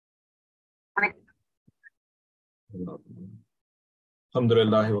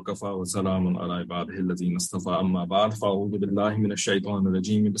الحمدللہ وکفا وسلام علی عبادہ الذین اصطفى اما بعد فاعوذ باللہ من الشیطان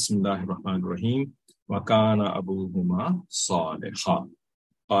الرجیم بسم اللہ الرحمن الرحیم وکان ابوہما صالحا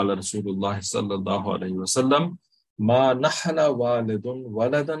قال رسول اللہ صلی اللہ علیہ وسلم ما نحل والد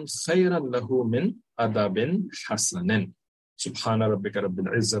ولدا خیرا له من ادب حسن سبحان ربک رب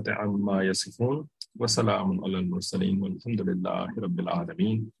العزت عما یصفون وسلام علی المرسلین والحمد للہ رب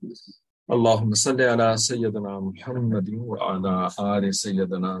العالمین اللهم صل على سيدنا محمد وعلى آل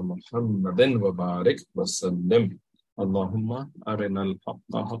سيدنا محمد وبارك وسلم اللهم أرنا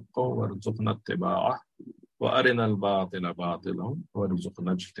الحق حقا وارزقنا اتباعه وأرنا الباطل باطلا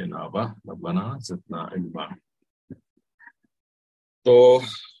وارزقنا اجتنابه ربنا زدنا علما. تو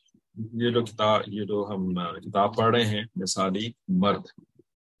یہ جو ہم کتاب پڑھ رہے ہیں مثالی مرد،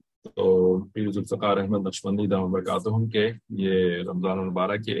 تو پیر ذوالفقار احمد نقشبندی دامت برکاتہم کے یہ رمضان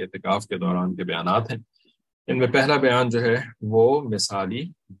المبارک کے اعتکاف کے دوران کے بیانات ہیں. ان میں پہلا بیان جو ہے وہ مثالی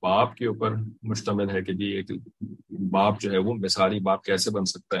باپ کے اوپر مشتمل ہے کہ جی ایک باپ جو ہے وہ مثالی باپ کیسے بن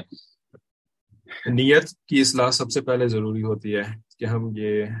سکتا ہے. نیت کی اصلاح سب سے پہلے ضروری ہوتی ہے کہ ہم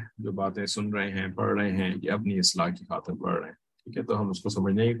یہ جو باتیں سن رہے ہیں پڑھ رہے ہیں یہ اپنی اصلاح کی خاطر پڑھ رہے ہیں، ٹھیک ہے، تو ہم اس کو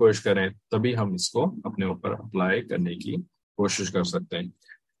سمجھنے کی کوشش کریں تبھی ہم اس کو اپنے اوپر اپلائی کرنے کی کوشش کر سکتے ہیں.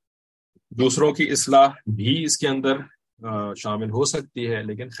 دوسروں کی اصلاح بھی اس کے اندر شامل ہو سکتی ہے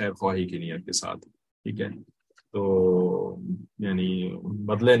لیکن خیر خواہی کی نیت کے ساتھ، ٹھیک ہے، تو یعنی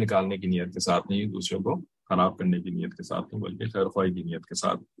بدلے نکالنے کی نیت کے ساتھ نہیں، دوسروں کو خراب کرنے کی نیت کے ساتھ نہیں بلکہ خیر خواہی کی نیت کے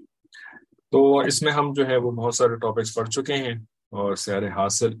ساتھ. تو اس میں ہم جو ہے وہ بہت سارے ٹاپکس پڑھ چکے ہیں اور سیر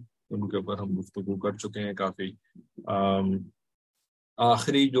حاصل ان کے اوپر ہم گفتگو کر چکے ہیں کافی.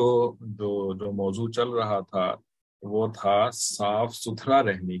 آخری جو موضوع چل رہا تھا وہ تھا صاف ستھرا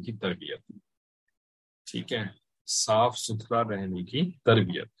رہنے کی تربیت، ٹھیک ہے، صاف ستھرا رہنے کی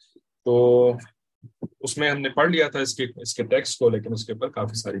تربیت. تو اس میں ہم نے پڑھ لیا تھا اس کے ٹیکسٹ کو، لیکن اس کے اوپر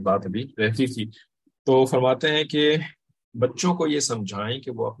کافی ساری بات ابھی رہتی تھی. تو فرماتے ہیں کہ بچوں کو یہ سمجھائیں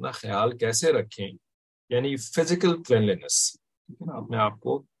کہ وہ اپنا خیال کیسے رکھیں، یعنی فزیکل کلینلینس، اپنے آپ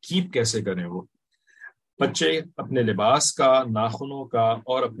کو کیپ کیسے کریں. وہ بچے اپنے لباس کا، ناخنوں کا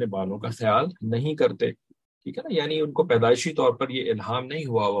اور اپنے بالوں کا خیال نہیں کرتے، ٹھیک ہے نا، یعنی ان کو پیدائشی طور پر یہ الہام نہیں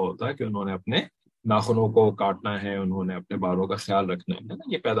ہوا ہوتا کہ انہوں نے اپنے ناخنوں کو کاٹنا ہے، انہوں نے اپنے بالوں کا خیال رکھنا ہے نا.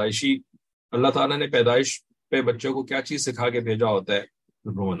 یہ پیدائشی اللہ تعالیٰ نے پیدائش پہ بچوں کو کیا چیز سکھا کے بھیجا ہوتا ہے؟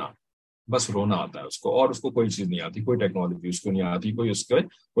 رونا، بس رونا آتا ہے اس کو، اور اس کو کوئی چیز نہیں آتی، کوئی ٹیکنالوجی اس کو نہیں آتی، کوئی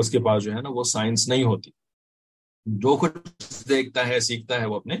اس کے پاس جو ہے نا وہ سائنس نہیں ہوتی. جو کچھ دیکھتا ہے سیکھتا ہے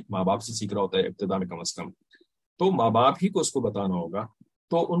وہ اپنے ماں باپ سے سیکھ رہا ہوتا ہے ابتدا میں کم از کم. تو ماں باپ ہی کو اس کو بتانا ہوگا،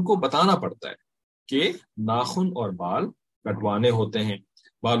 تو ان کو بتانا پڑتا ہے کہ ناخن اور بال کٹوانے ہوتے ہیں،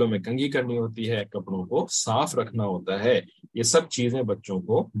 بالوں میں کنگھی کرنی ہوتی ہے، کپڑوں کو صاف رکھنا ہوتا ہے. یہ سب چیزیں بچوں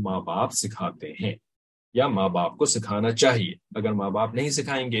کو ماں باپ سکھاتے ہیں یا ماں باپ کو سکھانا چاہیے. اگر ماں باپ نہیں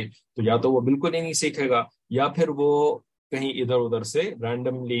سکھائیں گے تو یا تو وہ بالکل ہی نہیں سیکھے گا یا پھر وہ کہیں ادھر ادھر سے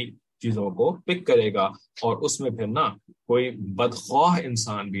رینڈملی چیزوں کو پک کرے گا، اور اس میں پھر نا کوئی بدخواہ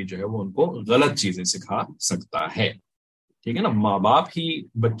انسان بھی جو ہے وہ ان کو غلط چیزیں سکھا سکتا ہے، ٹھیک ہے نا. ماں باپ ہی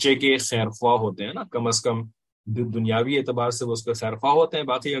بچے کے خیر خواہ ہوتے ہیں نا، کم از کم دنیاوی اعتبار سے وہ اس کے خیر خواہ ہوتے ہیں.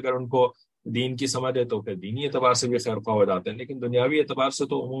 باقی اگر ان کو دین کی سمجھ ہے تو پھر دینی اعتبار سے بھی خیر خواہ ہو جاتے ہیں، لیکن دنیاوی اعتبار سے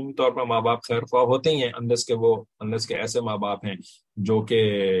تو عمومی طور پر ماں باپ خیر خواہ ہوتے ہی ہیں، انلس کے ایسے ماں باپ ہیں جو کہ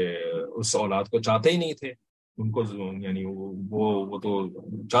اس اولاد کو چاہتے ہی نہیں تھے. ان کو یعنی وہ تو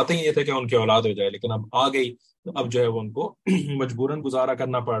چاہتے ہی نہیں تھے کہ ان کی اولاد ہو جائے، لیکن اب آ گئی تو اب جو ہے وہ ان کو مجبوراً گزارا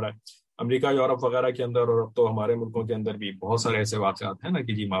کرنا پڑ رہا ہے. امریکہ، یورپ وغیرہ کے اندر اور اب تو ہمارے ملکوں کے اندر بھی بہت سارے ایسے واقعات ہیں نا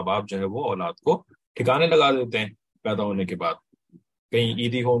کہ جی ماں باپ جو ہے وہ اولاد کو ٹھکانے لگا دیتے ہیں پیدا ہونے کے بعد، کہیں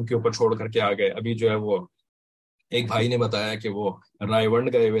عیدی ہوم کے اوپر چھوڑ کر کے آ گئے. ابھی جو ہے وہ ایک بھائی نے بتایا کہ وہ رائے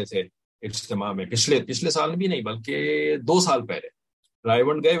ونڈ گئے ہوئے تھے اجتماع میں، پچھلے سال بھی نہیں بلکہ 2 سال پہلے رائے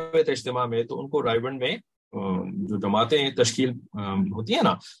ونڈ گئے ہوئے تھے اجتماع میں. تو ان کو رائے ونڈ میں جو جماعتیں تشکیل ہوتی ہیں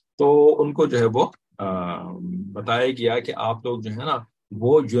نا، تو ان کو جو ہے وہ بتایا گیا کہ آپ لوگ جو ہے نا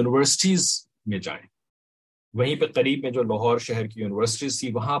وہ یونیورسٹیز میں جائیں، وہیں پہ قریب میں جو لاہور شہر کی یونیورسٹیز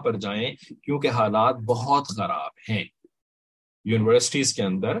تھی وہاں پر جائیں، کیونکہ حالات بہت خراب ہیں یونیورسٹیز کے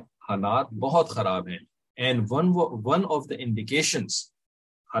اندر، حالات بہت خراب ہیں. And one of the indications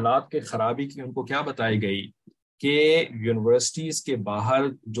حالات کے خرابی کی ان کو کیا بتائی گئی کہ یونیورسٹیز کے باہر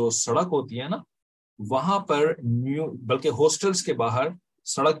جو سڑک ہوتی ہے نا وہاں پر بلکہ ہاسٹلز کے باہر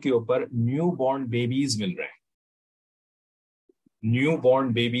سڑک کے اوپر نیو بورن بیبیز مل رہے ہیں.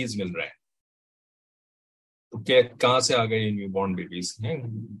 تو کہاں سے آ گئے نیو بورن بیبیز؟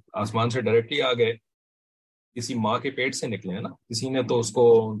 آسمان سے ڈائریکٹلی آ گئے، کسی ماں کے پیٹ سے نکلے ہیں نا، کسی نے تو اس کو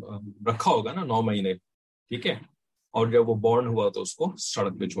رکھا ہوگا نا 9 مہینے، ٹھیک ہے، اور جب وہ بورن ہوا تو اس کو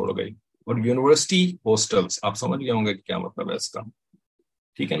سڑک پہ چھوڑ گئی. اور یونیورسٹی ہاسٹلس آپ سمجھ گئے ہوں گے کہ کیا مطلب ہے اس کا،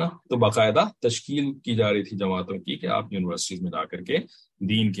 ٹھیک ہے نا. تو باقاعدہ تشکیل کی جا رہی تھی جماعتوں کی کہ آپ یونیورسٹیز میں جا کر کے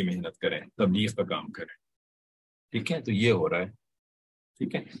دین کی محنت کریں، تبلیغ کا کام کریں. ٹھیک ہے، تو یہ ہو رہا ہے.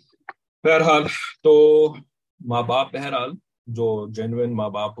 ٹھیک ہے، بہرحال تو ماں باپ، بہرحال جو جینوئن ماں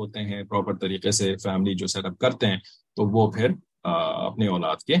باپ ہوتے ہیں، پراپر طریقے سے فیملی جو سیٹ اپ کرتے ہیں، تو وہ پھر اپنے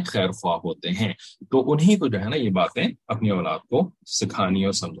اولاد کے خیر خواہ ہوتے ہیں. تو انہی کو جو ہے نا یہ باتیں اپنی اولاد کو سکھانی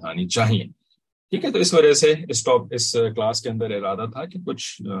اور سمجھانی چاہیے. ٹھیک ہے، تو اس وجہ سے اس کلاس کے اندر ارادہ تھا کہ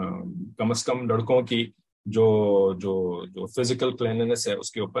کچھ کم از کم لڑکوں کی جو جو جو فزیکل کلینلنس ہے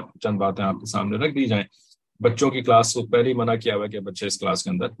اس کے اوپر چند باتیں آپ کے سامنے رکھ دی جائیں. بچوں کی کلاس کو پہلے ہی منع کیا ہوا کہ بچے اس کلاس کے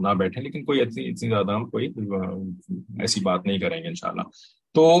اندر نہ بیٹھیں، لیکن کوئی اتنی زیادہ ہم کوئی ایسی بات نہیں کریں گے انشاءاللہ.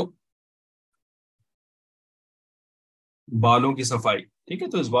 تو بالوں کی صفائی، ٹھیک ہے،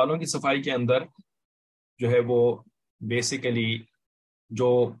 تو اس بالوں کی صفائی کے اندر جو ہے وہ بیسیکلی جو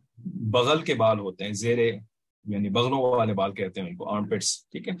بغل کے بال ہوتے ہیں، زیر یعنی بغلوں والے بال کہتے ہیں ان کو، آرمپٹس،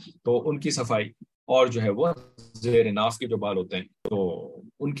 ٹھیک ہے، تو ان کی صفائی، اور جو ہے وہ زیر ناف کے جو بال ہوتے ہیں تو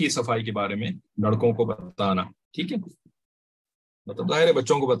ان کی صفائی کے بارے میں لڑکوں کو بتانا. ٹھیک ہے، مطلب ظاہر ہے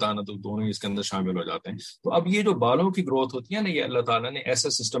بچوں کو بتانا، تو دونوں اس کے اندر شامل ہو جاتے ہیں. تو اب یہ جو بالوں کی گروتھ ہوتی ہے نا، یہ اللہ تعالیٰ نے ایسا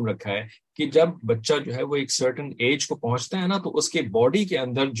سسٹم رکھا ہے کہ جب بچہ جو ہے وہ ایک سرٹن ایج کو پہنچتا ہے نا، تو اس کے باڈی کے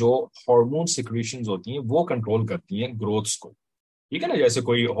اندر جو ہارمون سیکریشنز ہوتی ہیں وہ کنٹرول کرتی ہیں گروتھس کو. ٹھیک ہے نا، جیسے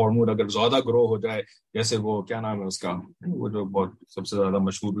کوئی ہارمون اگر زیادہ گرو ہو جائے، جیسے وہ کیا نام ہے اس کا، وہ جو بہت سب سے زیادہ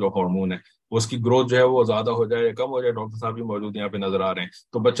مشہور جو ہارمون ہے، اس کی گروتھ جو ہے وہ زیادہ ہو جائے یا کم ہو جائے، ڈاکٹر صاحب بھی موجود یہاں پہ نظر آ رہے ہیں،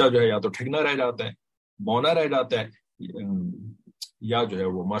 تو بچہ جو ہے یا تو ٹھگنا رہ جاتا ہے، بونا رہ جاتا ہے، یا جو ہے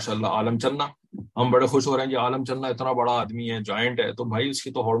وہ ماشاء اللہ عالم چلنا. ہم بڑے خوش ہو رہے ہیں کہ عالم چلنا اتنا بڑا آدمی ہے، جائنٹ ہے، تو بھائی اس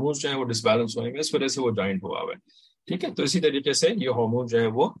کی تو ہارمونس جو ہے وہ ڈس بیلنس ہوئے ہیں، اس وجہ سے وہ جائنٹ ہوا ہوا ہے. ٹھیک ہے، تو اسی طریقے سے یہ ہارمون جو ہے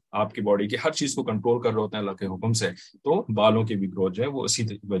وہ آپ کی باڈی کی ہر چیز کو کنٹرول کر رہے ہوتے ہیں اللہ کے حکم سے. تو بالوں کی بھی گروتھ جو ہے وہ اسی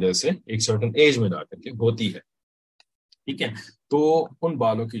وجہ سے ایک سرٹن ایج میں جا کر کے ہوتی ہے. ٹھیک ہے، تو ان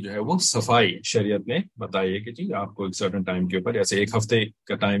بالوں کی جو ہے وہ صفائی شریعت نے بتائی ہے کہ جی آپ کو ایک سرٹن ٹائم کے اوپر، جیسے ایک ہفتے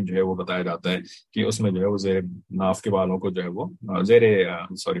کا ٹائم جو ہے وہ بتایا جاتا ہے کہ اس میں جو ہے وہ زیر ناف کے بالوں کو جو ہے وہ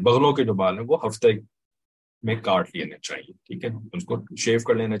بغلوں کے جو بال ہیں وہ ہفتے میں کاٹ لینے چاہیے. ٹھیک ہے، اس کو شیو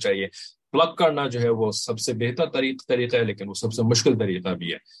کر لینا چاہیے. پلگ کرنا جو ہے وہ سب سے بہتر طریقہ ہے، لیکن وہ سب سے مشکل طریقہ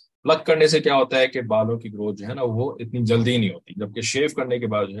بھی ہے. پلگ کرنے سے کیا ہوتا ہے کہ بالوں کی گروتھ جو ہے نا وہ اتنی جلدی نہیں ہوتی، جبکہ شیو کرنے کے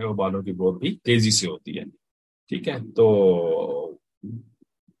بعد جو ہے وہ بالوں کی گروتھ بھی تیزی سے ہوتی ہے. ٹھیک ہے، تو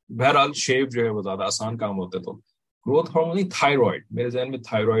بہرحال شیو جو ہے وہ زیادہ آسان کام ہوتا ہے. تو گروتھ ہارمون نہیں، تھائرائڈ، میرے ذہن میں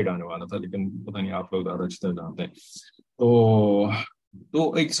تھائرائڈ آنے والا تھا، لیکن پتہ نہیں آپ لوگ زیادہ اچھی طرح جانتے ہیں. تو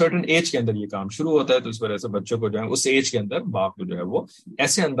ایک سرٹن ایج کے اندر یہ کام شروع ہوتا ہے، تو اس وجہ سے بچوں کو جو ہے اس ایج کے اندر باپ کو جو ہے وہ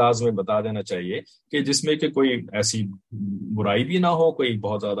ایسے انداز میں بتا دینا چاہیے کہ جس میں کہ کوئی ایسی برائی بھی نہ ہو، کوئی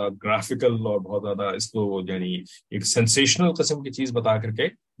بہت زیادہ گرافیکل اور بہت زیادہ اس کو یعنی ایک سینسیشنل قسم کی چیز بنا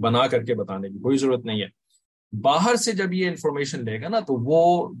کر کے بتانے کی کوئی ضرورت نہیں ہے. باہر سے جب یہ انفارمیشن لے گا نا، تو وہ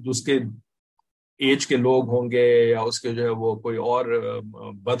اس کے ایج کے لوگ ہوں گے یا اس کے جو ہے وہ کوئی اور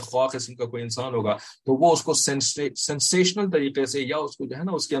بدخواہ قسم کا کوئی انسان ہوگا، تو وہ اس کو سینسیشنل طریقے سے، یا اس کو جو ہے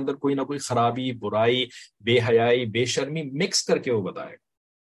نا اس کے اندر کوئی نہ کوئی خرابی، برائی، بے حیائی، بے شرمی مکس کر کے وہ بتائے.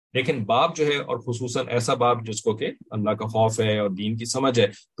 لیکن باپ جو ہے، اور خصوصاً ایسا باپ جس کو کہ اللہ کا خوف ہے اور دین کی سمجھ ہے،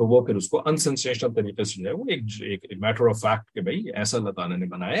 تو وہ پھر اس کو انسنسیشنل طریقے سے جو ہے وہ ایک میٹر آف فیکٹ کہ بھائی ایسا اللہ تعالیٰ نے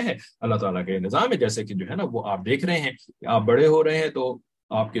بنایا ہے، اللہ تعالیٰ کا یہ نظام ہے. جیسے کہ جو ہے نا وہ آپ دیکھ رہے ہیں کہ آپ بڑے ہو رہے ہیں، تو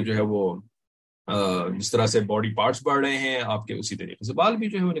آپ کے جو ہے وہ جس طرح سے باڈی پارٹس بڑھ رہے ہیں، آپ کے اسی طریقے سے بال بھی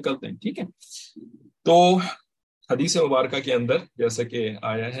جو ہے وہ نکلتے ہیں. ٹھیک ہے، تو حدیث مبارکہ کے اندر جیسا کہ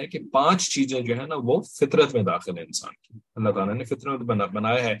آیا ہے کہ 5 چیزیں جو ہے نا وہ فطرت میں داخل ہیں انسان کی، اللہ تعالیٰ نے فطرت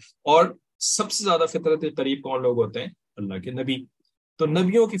بنایا ہے. اور سب سے زیادہ فطرت کے قریب کون لوگ ہوتے ہیں؟ اللہ کے نبی. تو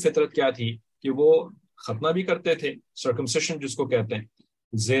نبیوں کی فطرت کیا تھی کہ وہ ختنہ بھی کرتے تھے، سرکمسیشن جس کو کہتے ہیں،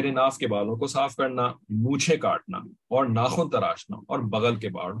 زیر ناف کے بالوں کو صاف کرنا، مونچھیں کاٹنا اور ناخن تراشنا اور بغل کے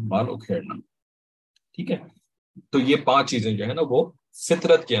بال اکھیڑنا. ٹھیک ہے، تو یہ 5 چیزیں جو ہے نا وہ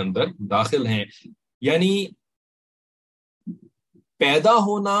فطرت کے اندر داخل ہیں. یعنی پیدا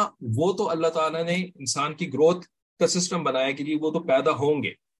ہونا، وہ تو اللہ تعالیٰ نے انسان کی گروتھ کا سسٹم بنایا کہ وہ تو پیدا ہوں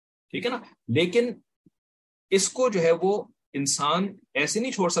گے، ٹھیک ہے نا، لیکن اس کو جو ہے وہ انسان ایسے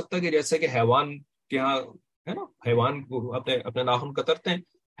نہیں چھوڑ سکتا کہ جیسے کہ حیوان کے ہاں ہے نا، حیوان کو اپنے ناخن کترتے ہیں،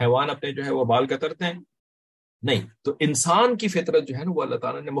 حیوان اپنے جو ہے وہ بال کترتے ہیں. نہیں، تو انسان کی فطرت جو ہے نا وہ اللہ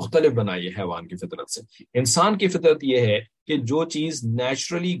تعالیٰ نے مختلف بنائی ہے حیوان کی فطرت سے. انسان کی فطرت یہ ہے کہ جو چیز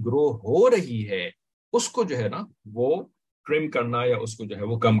نیچرلی گرو ہو رہی ہے اس کو جو ہے نا وہ ٹرم کرنا، یا اس کو جو ہے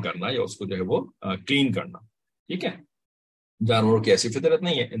وہ کم کرنا، یا اس کو جو ہے وہ کلین کرنا. ٹھیک ہے، جانوروں کی ایسی فطرت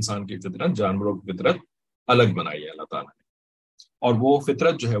نہیں ہے، انسان کی فطرت، جانوروں کی فطرت الگ بنائی ہے اللہ تعالیٰ نے. اور وہ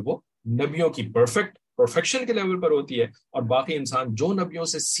فطرت جو ہے وہ نبیوں کی پرفیکٹ پرفیکشن کے لیول پر ہوتی ہے، اور باقی انسان جو نبیوں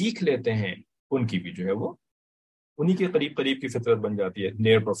سے سیکھ لیتے ہیں ان کی بھی جو ہے وہ انہی کے قریب قریب کی فطرت بن جاتی ہے،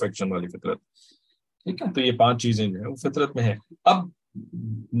 نیئر پرفیکشن والی فطرت. ٹھیک ہے، تو یہ 5 چیزیں جو ہے وہ فطرت میں ہے. اب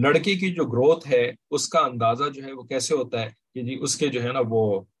لڑکے کی جو گروتھ ہے اس کا اندازہ جو ہے وہ کیسے ہوتا ہے کہ جی اس کے جو ہے نا وہ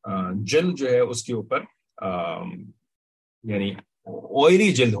جلد جو ہے اس کے اوپر یعنی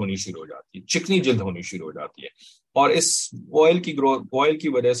آئلی جلد ہونی شروع ہو جاتی ہے، چکنی جلد ہونی شروع ہو جاتی ہے، اور اس آئل کی گروتھ، آئل کی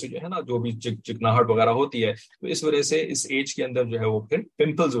وجہ سے جو ہے نا جو بھی چکناہٹ وغیرہ ہوتی ہے، تو اس وجہ سے اس ایج کے اندر جو ہے وہ پھر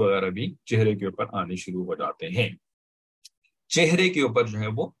پمپلز وغیرہ بھی چہرے کے اوپر آنے شروع ہو جاتے ہیں، چہرے کے اوپر جو ہے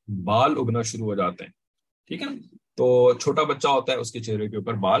وہ بال اگنا شروع ہو جاتے ہیں. ٹھیک ہے، تو چھوٹا بچہ ہوتا ہے اس کے چہرے کے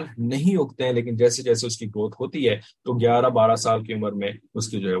اوپر بال نہیں اگتے ہیں، لیکن جیسے جیسے اس کی گروتھ ہوتی ہے تو 11-12 سال کی عمر میں اس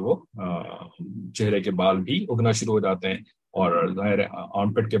کے جو ہے وہ چہرے کے بال بھی اگنا شروع ہو جاتے ہیں، اور ظاہر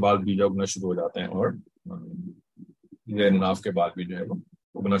آرم پٹ کے بال بھی جو اگنا شروع ہو جاتے ہیں، اور ناف کے بال بھی جو ہے وہ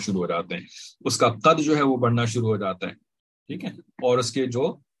اگنا شروع ہو جاتے ہیں. اس کا قد جو ہے وہ بڑھنا شروع ہو جاتا ہے. ٹھیک ہے، اور اس کے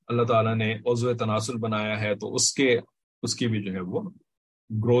جو اللہ تعالیٰ نے عضو تناسل بنایا ہے تو اس کی بھی جو ہے وہ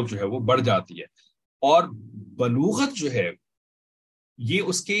گروتھ جو ہے وہ بڑھ جاتی ہے. اور بلوغت جو ہے یہ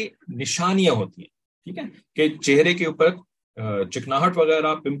اس کی نشانیاں ہوتی ہیں. ٹھیک ہے، کہ چہرے کے اوپر چکناہٹ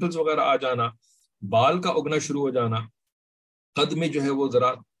وغیرہ، پمپلز وغیرہ آ جانا، بال کا اگنا شروع ہو جانا، قد میں جو ہے وہ ذرا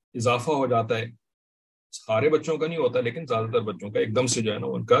اضافہ ہو جاتا ہے. سارے بچوں کا نہیں ہوتا لیکن زیادہ تر بچوں کا ایک دم سے جو ہے نا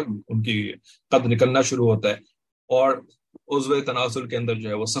ان کی قد نکلنا شروع ہوتا ہے، اور عضو تناسل کے اندر جو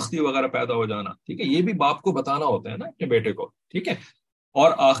ہے وہ سختی وغیرہ پیدا ہو جانا. ٹھیک ہے، یہ بھی باپ کو بتانا ہوتا ہے نا اپنے بیٹے کو. ٹھیک ہے،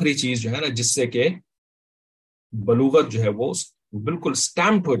 اور آخری چیز جو ہے نا جس سے کہ بلوغت جو ہے وہ بالکل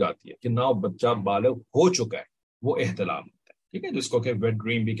سٹیمپڈ ہو جاتی ہے کہ نہ بچہ بالغ ہو چکا ہے، وہ احتلام ہوتا ہے. ٹھیک ہے، جس کو کہ ویٹ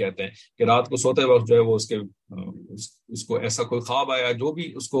ڈریم بھی کہتے ہیں، کہ رات کو سوتے وقت جو ہے وہ اس کو ایسا کوئی خواب آیا، جو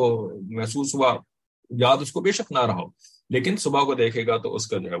بھی اس کو محسوس ہوا، یاد اس کو بے شک نہ رہا ہو، لیکن صبح کو دیکھے گا تو اس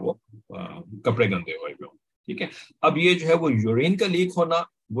کا جو ہے وہ کپڑے گندے ہوئے ہوئے. ٹھیک ہے، اب یہ جو ہے وہ یورین کا لیک ہونا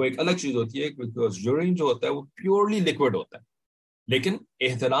وہ ایک الگ چیز ہوتی ہے، کیونکہ یورین جو ہوتا ہے وہ پیورلی لیکوڈ ہوتا ہے، لیکن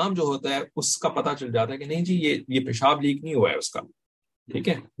احتلام جو ہوتا ہے اس کا پتہ چل جاتا ہے کہ نہیں جی یہ پیشاب لیک نہیں ہوا ہے اس کا. ٹھیک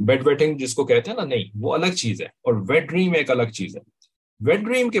ہے، بیڈ ویٹنگ جس کو کہتے ہیں نا، نہیں، وہ الگ چیز ہے، اور ویٹ ڈریم ایک الگ چیز ہے. ویٹ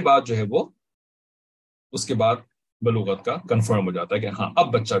ڈریم کے بعد جو ہے وہ اس کے بعد بلوغت کا کنفرم ہو جاتا ہے کہ ہاں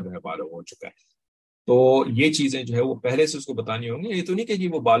اب بچہ جو ہے بالغ ہو چکا ہے. تو یہ چیزیں جو ہے وہ پہلے سے اس کو بتانی ہوں گی. یہ تو نہیں کہ جی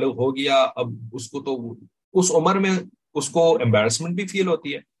وہ بالغ ہو گیا اب اس کو تو اس عمر میں اس کو امبیرسمنٹ بھی فیل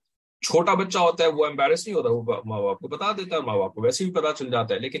ہوتی ہے. چھوٹا بچہ ہوتا ہے وہ امبیرس نہیں ہوتا، وہ ماں باپ کو بتا دیتا ہے، ماں باپ کو ویسے بھی پتا چل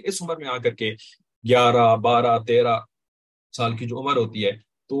جاتا ہے. لیکن اس عمر میں آ کر کے 11 12 13 سال کی جو عمر ہوتی ہے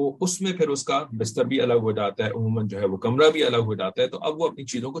تو اس میں پھر اس کا بستر بھی الگ ہو جاتا ہے، عموماً جو ہے وہ کمرہ بھی الگ ہو جاتا ہے، تو اب وہ اپنی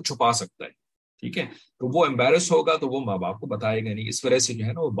چیزوں کو چھپا سکتا ہے. ٹھیک ہے، تو وہ امبیرس ہوگا تو وہ ماں باپ کو بتائے گا نہیں. اس وجہ سے جو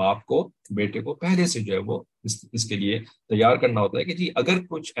ہے نا وہ باپ کو بیٹے کو پہلے سے جو ہے وہ اس کے لیے تیار کرنا ہوتا ہے کہ جی اگر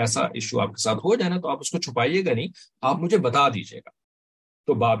کچھ ایسا ایشو آپ کے ساتھ ہو جائے نا تو آپ اس کو چھپائیے گا نہیں، آپ مجھے بتا دیجیے گا.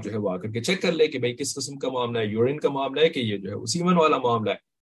 تو باپ جو ہے وہ آ کر کے چیک کر لے کہ بھائی کس قسم کا معاملہ ہے، یورین کا معاملہ ہے کہ یہ جو ہے سیمن والا معاملہ ہے.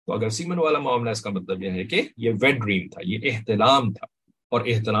 تو اگر سیمن والا معاملہ ہے اس کا مطلب یہ ہے کہ یہ ویٹ ڈریم تھا، یہ احتلام تھا، اور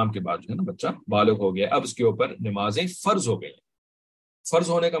احتلام کے بعد جو ہے نا بچہ بالغ ہو گیا. اب اس کے اوپر نمازیں فرض ہو گئی ہیں. فرض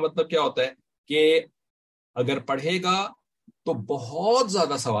ہونے کا مطلب کیا ہوتا ہے کہ اگر پڑھے گا تو بہت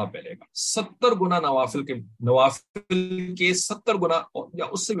زیادہ ثواب ملے گا، 70 گنا نوافل کے 70 گنا یا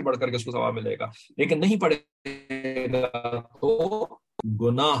اس سے بھی بڑھ کر کے اس کو ثواب ملے گا. لیکن نہیں پڑھے گا تو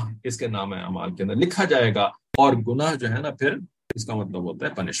گناہ اس کے نام اعمال کے اندر لکھا جائے گا، اور گناہ جو ہے نا پھر اس کا مطلب ہوتا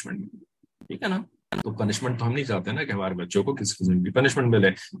ہے پنشمنٹ. ٹھیک ہے نا، تو پنشمنٹ تو ہم نہیں چاہتے نا کہ ہمارے بچوں کو کسی قسم کی پنشمنٹ ملے،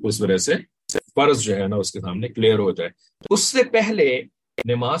 اس وجہ سے فرض جو ہے نا اس کے سامنے کلیئر ہو جائے. اس سے پہلے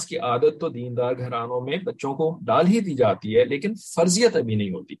نماز کی عادت تو دیندار گھرانوں میں بچوں کو ڈال ہی دی جاتی ہے، لیکن فرضیت ابھی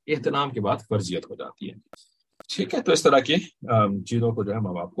نہیں ہوتی، احتلام کے بعد فرضیت ہو جاتی ہے. ٹھیک ہے، تو اس طرح کی چیزوں کو جو ہے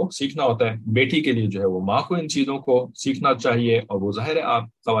ماں باپ کو سیکھنا ہوتا ہے. بیٹی کے لیے جو ہے وہ ماں کو ان چیزوں کو سیکھنا چاہیے، اور وہ ظاہر ہے آپ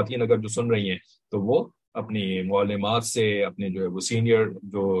خواتین اگر جو سن رہی ہیں تو وہ اپنی معلمات سے، اپنے جو ہے وہ سینئر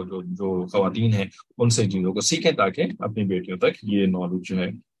جو خواتین ہیں ان سے چیزوں کو سیکھیں تاکہ اپنی بیٹیوں تک یہ نالج جو ہے،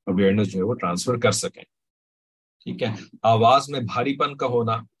 اویئرنیس جو ہے وہ ٹرانسفر کر سکیں. ٹھیک ہے، آواز میں بھاری پن کا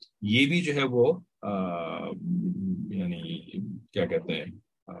ہونا یہ بھی جو ہے وہ یعنی کیا کہتے ہیں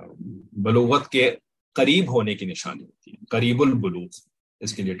بلوغت کے قریب ہونے کی نشانی ہوتی ہے، قریب البلوغ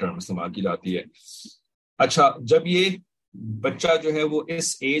اس کے لیے ٹرم استعمال کی جاتی ہے. اچھا، جب یہ بچہ جو ہے وہ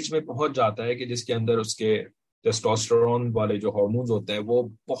اس ایج میں پہنچ جاتا ہے کہ جس کے اندر اس کے ٹیسٹوسٹیرون والے جو ہارمونز ہوتے ہیں وہ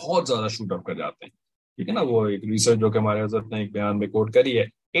بہت زیادہ شوٹ اپ کر جاتے ہیں. ٹھیک ہے نا، وہ ایک ریسرچ جو کہ ہمارے حضرت نے ایک بیان میں کوٹ کری ہے،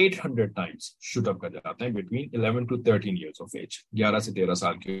 800 ٹائمز شوٹ اپ کر جاتے ہیں between 11 to 13 years of age, 11 سے 13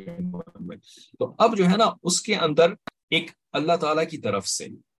 سال کی عمر میں. تو اب جو ہے نا اس کے اندر ایک اللہ تعالیٰ کی طرف سے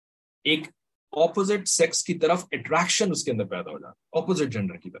ایک اپوزٹ سیکس کی طرف اٹریکشن اس کے اندر پیدا ہو جاتا ہے، اپوزٹ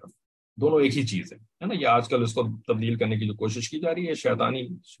جینڈر کی طرف. دونوں ایک ہی چیز ہے نا. یہ آج کل اس کو تبدیل کرنے کی جو کوشش کی جا رہی ہے شیطانی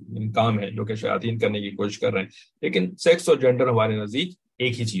کام ہے جو کہ شیاطین کرنے کی کوشش کر رہے ہیں. لیکن سیکس اور جینڈر ہمارے نزدیک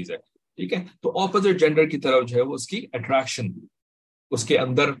ایک ہی چیز ہے. ٹھیک ہے. تو اپوزٹ جینڈر کی طرف جو ہے وہ اس کی اٹریکشن اس کے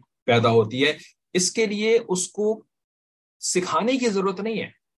اندر پیدا ہوتی ہے. اس کے لیے اس کو سکھانے کی ضرورت نہیں ہے.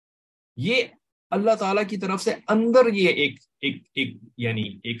 یہ اللہ تعالیٰ کی طرف سے اندر یہ ایک یعنی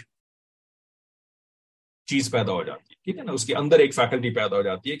ایک چیز پیدا ہو جاتی ہے. ٹھیک ہے نا. اس کے اندر ایک فیکلٹی پیدا ہو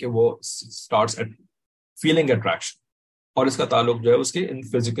جاتی ہے کہ وہ اسٹارٹس فیلنگ اٹریکشن, اور اس کا تعلق جو ہے اس کے ان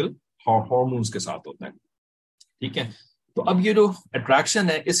فزیکل ہارمونز کے ساتھ ہوتا ہے. ٹھیک ہے. تو اب یہ جو اٹریکشن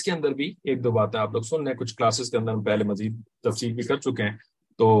ہے اس کے اندر بھی ایک دو باتیں آپ لوگ سن لیں. کچھ کلاسز کے اندر ہم پہلے مزید تفصیل بھی کر چکے ہیں,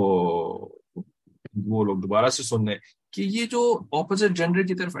 تو وہ لوگ دوبارہ سے سن لیں کہ یہ جو اپوزٹ جینڈر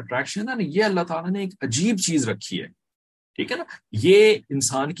کی طرف اٹریکشن ہے نا, یہ اللہ تعالیٰ نے ایک عجیب چیز رکھی ہے. ٹھیک ہے نا. یہ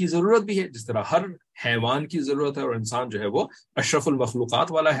انسان کی ضرورت بھی ہے, جس طرح ہر حیوان کی ضرورت ہے, اور انسان جو ہے وہ اشرف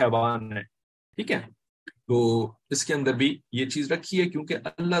المخلوقات والا حیوان ہے. ٹھیک ہے. تو اس کے اندر بھی یہ چیز رکھی ہے, کیونکہ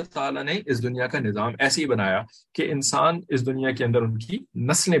اللہ تعالیٰ نے اس دنیا کا نظام ایسے ہی بنایا کہ انسان اس دنیا کے اندر ان کی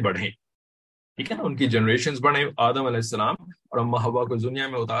نسلیں بڑھیں. ٹھیک ہے نا. ان کی جنریشنز بڑھیں. آدم علیہ السلام اور اما حوا کو دنیا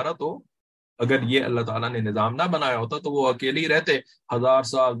میں اتارا, تو اگر یہ اللہ تعالیٰ نے نظام نہ بنایا ہوتا تو وہ اکیلے ہی رہتے, 1000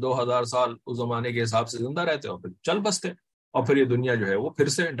 سال 2000 سال اس زمانے کے حساب سے زندہ رہتے اور پھر چل بستے, اور پھر یہ دنیا جو ہے وہ پھر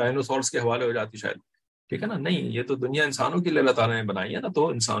سے ڈائنوسورس کے حوالے ہو جاتی شاید. ٹھیک ہے نا. نہیں, یہ تو دنیا انسانوں کے لیے اللہ تعالیٰ نے بنائی ہے نا, تو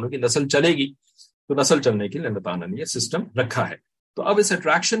انسانوں کی نسل چلے گی, تو نسل چلنے کے لیے اللہ تعالیٰ نے یہ سسٹم رکھا ہے. تو اب اس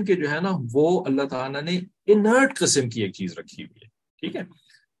اٹریکشن کے جو ہے نا وہ اللہ تعالیٰ نے انرٹ قسم کی ایک چیز رکھی ہوئی ہے. ٹھیک ہے.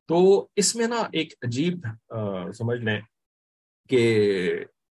 تو اس میں نا ایک عجیب سمجھ لیں کہ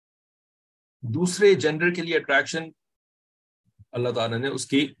دوسرے جینڈر کے لیے اٹریکشن اللہ تعالیٰ نے اس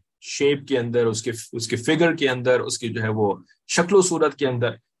کی شیپ کے اندر, اس کے فگر کے اندر, اس کی جو ہے وہ شکل و صورت کے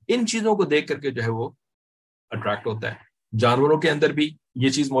اندر, ان چیزوں کو دیکھ کر کے جو ہے وہ اٹریکٹ ہوتا ہے. جانوروں کے اندر بھی یہ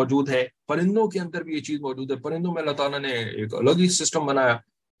چیز موجود ہے, پرندوں کے اندر بھی یہ چیز موجود ہے. پرندوں میں اللہ تعالیٰ نے ایک الگ ہی سسٹم بنایا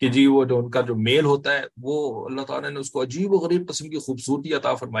کہ جی وہ جو ان کا جو میل ہوتا ہے وہ اللہ تعالیٰ نے اس کو عجیب و غریب قسم کی خوبصورتی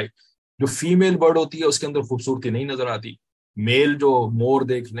عطا فرمائی. جو فیمیل برڈ ہوتی ہے اس کے اندر خوبصورتی نہیں نظر آتی. میل جو مور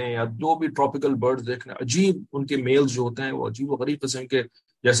دیکھ لیں یا جو بھی ٹراپیکل برڈز دیکھ لیں, عجیب ان کے میلز جو ہوتے ہیں وہ عجیب و غریب قسم کے,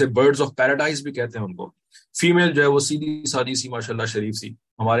 جیسے برڈز آف پیراڈائز بھی کہتے ہیں ان کو. فیمیل جو ہے وہ سیدھی سادی سی ماشاءاللہ شریف سی.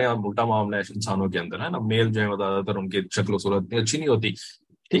 ہمارے یہاں الٹا معاملہ ہے انسانوں کے اندر ہے نا, میل جو ہے زیادہ تر ان کی شکل و صورت اتنی اچھی نہیں ہوتی.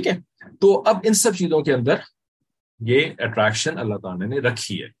 ٹھیک ہے. تو اب ان سب چیزوں کے اندر یہ اٹریکشن اللہ تعالیٰ نے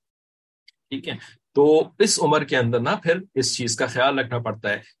رکھی ہے. ٹھیک ہے. تو اس عمر کے اندر نا پھر اس چیز کا خیال رکھنا پڑتا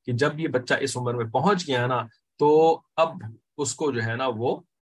ہے کہ جب یہ بچہ اس عمر میں پہنچ گیا نا, تو اب اس کو جو ہے نا وہ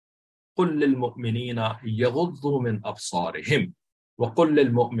قل للمؤمنین یغضوا من ابصارہم وقل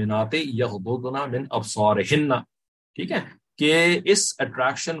للمؤمنات یغضضن من ابصارہن. ٹھیک ہے. کہ اس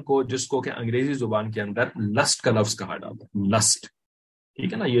اٹریکشن کو, جس کو کہ انگریزی زبان کے اندر لسٹ کا لفظ کہا جاتا ہے, لسٹ.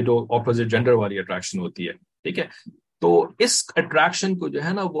 ٹھیک ہے نا. یہ جو اپوزٹ جینڈر والی اٹریکشن ہوتی ہے. ٹھیک ہے. تو اس اٹریکشن کو جو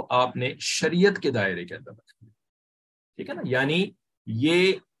ہے نا وہ آپ نے شریعت کے دائرے کے اندر رکھنا. ٹھیک ہے نا. یعنی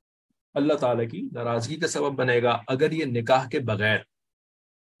یہ اللہ تعالیٰ کی ناراضگی کا سبب بنے گا اگر یہ نکاح کے بغیر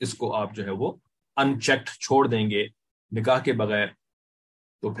اس کو آپ جو ہے وہ ان چیکڈ چھوڑ دیں گے نکاح کے بغیر,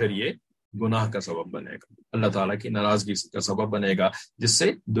 تو پھر یہ گناہ کا سبب بنے گا, اللہ تعالیٰ کی ناراضگی کا سبب بنے گا, جس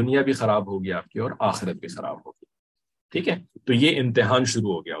سے دنیا بھی خراب ہوگی آپ کی اور آخرت بھی خراب ہوگی. ٹھیک ہے. تو یہ امتحان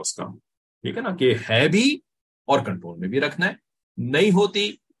شروع ہو گیا اس کا. ٹھیک ہے نا. کہ ہے بھی اور کنٹرول میں بھی رکھنا ہے. نہیں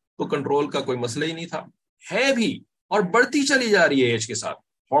ہوتی تو کنٹرول کا کوئی مسئلہ ہی نہیں تھا. ہے بھی اور بڑھتی چلی جا رہی ہے ایج کے ساتھ,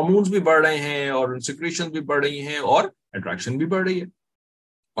 ہارمونز بھی بڑھ رہے ہیں اور سیکریشن بھی بڑھ رہی ہیں اور اٹریکشن بھی بڑھ رہی ہے,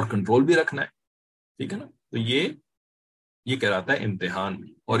 اور کنٹرول بھی رکھنا ہے. ٹھیک ہے نا. تو یہ کہلاتا ہے امتحان,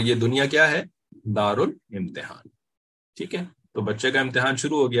 اور یہ دنیا کیا ہے, دار الامتحان. ٹھیک ہے. تو بچے کا امتحان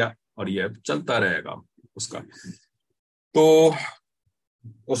شروع ہو گیا اور یہ چلتا رہے گا اس کا. تو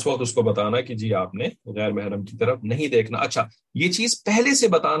اس وقت اس کو بتانا کہ جی آپ نے غیر محرم کی طرف نہیں دیکھنا. اچھا, یہ چیز پہلے سے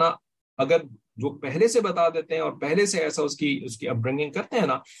بتانا, اگر جو پہلے سے بتا دیتے ہیں اور پہلے سے ایسا اس کی اپ برنگنگ کرتے ہیں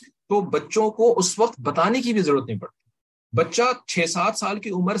نا, تو بچوں کو اس وقت بتانے کی بھی ضرورت نہیں پڑتی. بچہ 6-7 سال کی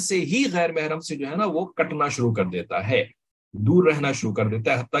عمر سے ہی غیر محرم سے جو ہے نا وہ کٹنا شروع کر دیتا ہے, دور رہنا شروع کر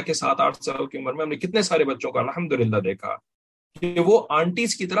دیتا ہے. حتیٰ کہ 7-8 سال کی عمر میں ہم نے کتنے سارے بچوں کا الحمدللہ دیکھا کہ وہ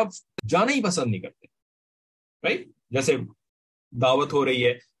آنٹیز کی طرف جانا ہی پسند نہیں کرتے. رائٹ. جیسے دعوت ہو رہی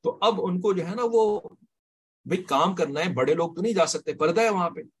ہے تو اب ان کو جو ہے نا وہ بھئی کام کرنا ہے, بڑے لوگ تو نہیں جا سکتے, پردہ ہے وہاں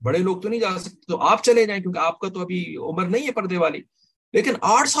پہ, بڑے لوگ تو نہیں جا سکتے, تو آپ چلے جائیں کیونکہ آپ کا تو ابھی عمر نہیں ہے پردے والی. لیکن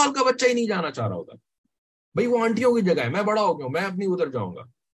 8 سال کا بچہ ہی نہیں جانا چاہ رہا ہوتا. بھئی وہ آنٹیوں کی جگہ ہے, میں بڑا ہو گیا ہوں, میں اپنی ادھر جاؤں گا,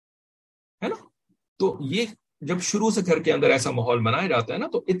 ہے نا. تو یہ جب شروع سے گھر کے اندر ایسا ماحول بنایا جاتا ہے نا,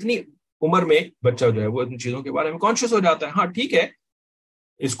 تو اتنی عمر میں بچہ جو ہے وہ ان چیزوں کے بارے میں کانشیس ہو جاتا ہے. ہاں ٹھیک ہے,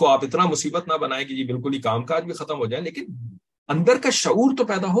 اس کو آپ اتنا مصیبت نہ بنائیں کہ جی بالکل ہی کام کاج بھی ختم ہو جائے, لیکن اندر کا شعور تو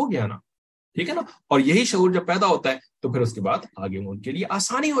پیدا ہو گیا نا. ٹھیک ہے نا. اور یہی شعور جب پیدا ہوتا ہے تو پھر اس کے بعد آگے ان کے لیے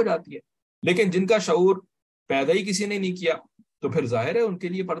آسانی ہو جاتی ہے. لیکن جن کا شعور پیدا ہی کسی نے نہیں کیا تو پھر ظاہر ہے ان کے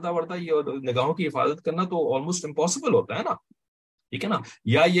لیے پردہ وردہ یہ اور نگاہوں کی حفاظت کرنا تو آلموسٹ امپاسبل ہوتا ہے نا. ٹھیک ہے نا.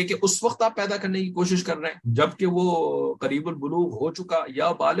 یا یہ کہ اس وقت آپ پیدا کرنے کی کوشش کر رہے ہیں جبکہ وہ قریب البلوغ ہو چکا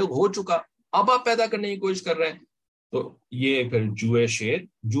یا بالغ ہو چکا, اب آپ پیدا کرنے کی کوشش کر رہے ہیں, تو یہ پھر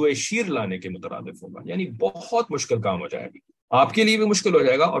جوئے شیر لانے کے مترادف ہوگا. یعنی بہت مشکل کام ہو جائے گا, آپ کے لیے بھی مشکل ہو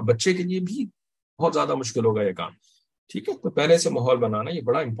جائے گا اور بچے کے لیے بھی بہت زیادہ مشکل ہوگا یہ کام. ٹھیک ہے. تو پہلے سے ماحول بنانا یہ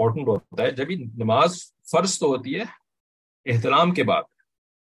بڑا امپورٹنٹ ہوتا ہے. جب نماز فرض تو ہوتی ہے احترام کے بعد,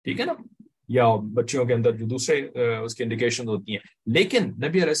 ٹھیک ہے نا, یا بچیوں کے اندر جو دوسرے اس کے انڈیکیشن ہوتی ہیں, لیکن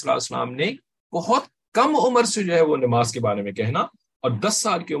نبی علیہ السلام نے بہت کم عمر سے جو ہے وہ نماز کے بارے میں کہنا, اور 10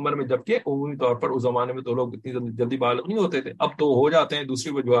 سال کی عمر میں, جبکہ عمومی طور پر اس زمانے میں تو لوگ اتنی جلدی بالغ نہیں ہوتے تھے, اب تو ہو جاتے ہیں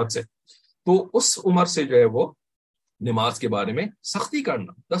دوسری وجوہات سے, تو اس عمر سے جو ہے وہ نماز کے بارے میں سختی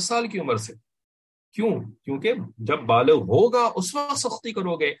کرنا 10 سال کی عمر سے. کیوں؟ کیونکہ جب بالغ ہوگا اس وقت سختی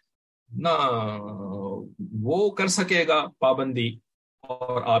کرو گے نہ, وہ کر سکے گا پابندی,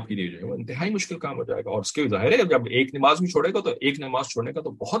 اور آپ کے لیے جو ہے وہ انتہائی مشکل کام ہو جائے گا. اور اس کے ظاہر ہے جب ایک نماز بھی چھوڑے گا تو ایک نماز چھوڑنے کا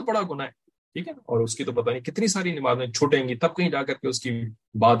تو بہت بڑا گناہ ہے. ٹھیک ہے. اور اس کی تو پتہ نہیں کتنی ساری نمازیں چھوٹیں گی, تب کہیں جا کر کے اس کی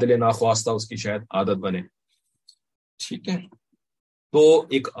بادل ناخواستہ اس کی شاید عادت بنے. ٹھیک ہے. تو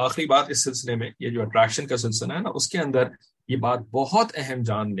ایک آخری بات اس سلسلے میں, یہ جو اٹریکشن کا سلسلہ ہے نا, اس کے اندر یہ بات بہت اہم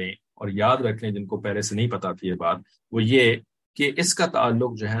جان لیں اور یاد رکھ لیں, جن کو پہلے سے نہیں پتا تھی یہ بات, وہ یہ کہ اس کا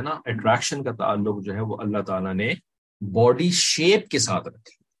تعلق جو ہے نا, اٹریکشن کا تعلق جو ہے وہ اللہ تعالیٰ نے باڈی شیپ کے ساتھ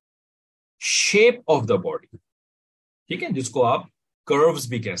رکھے, شیپ آف دا باڈی. ٹھیک ہے. جس کو آپ کروز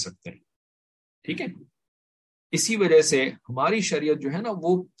بھی کہہ سکتے ہیں. ٹھیک ہے. اسی وجہ سے ہماری شریعت جو ہے نا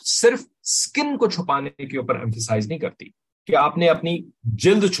وہ صرف سکن کو چھپانے کے اوپر ایمفیسائز نہیں کرتی کہ آپ نے اپنی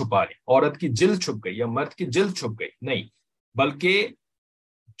جلد چھپا لی, عورت کی جلد چھپ گئی یا مرد کی جلد چھپ گئی, نہیں, بلکہ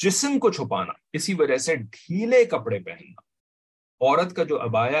جسم کو چھپانا. اسی وجہ سے ڈھیلے کپڑے پہننا, عورت کا جو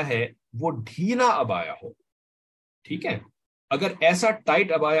عبایا ہے وہ ڈھیلا عبایا ہو. ٹھیک ہے. اگر ایسا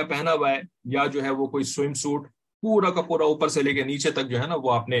ٹائٹ عبایا پہنا ہوا ہے, یا جو ہے وہ کوئی سوئم سوٹ پورا کا پورا اوپر سے لے کے نیچے تک جو ہے نا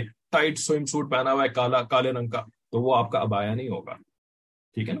وہ آپ نے ٹائٹ سوئم سوٹ پہنا ہوا ہے کالے رنگ کا, تو وہ آپ کا عبایا نہیں ہوگا.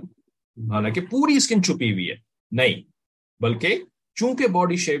 ٹھیک ہے نا. حالانکہ پوری اسکن چھپی ہوئی ہے, نہیں, بلکہ چونکہ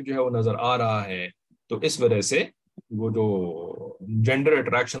باڈی شیپ جو ہے وہ نظر آ رہا ہے, تو اس وجہ سے وہ جو جینڈر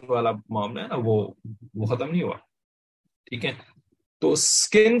اٹریکشن والا معاملہ ہے نا وہ ختم نہیں ہوا. ٹھیک ہے. تو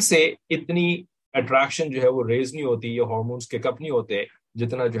اسکن سے اتنی اٹریکشن جو ہے وہ ریز نہیں ہوتی, یہ ہارمونز کے کپ نہیں ہوتے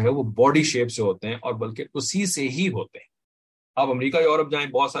جتنا جو ہے وہ باڈی شیپ سے ہوتے ہیں, اور بلکہ اسی سے ہی ہوتے ہیں. آپ امریکہ یورپ جائیں,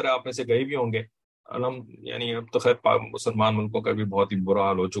 بہت سارے آپ میں سے گئے بھی ہوں گے, یعنی اب تو خیر مسلمان ملکوں کا بھی بہت ہی برا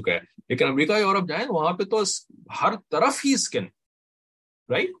حال ہو چکا ہے, لیکن امریکہ یورپ جائیں وہاں پہ تو ہر طرف ہی اسکن,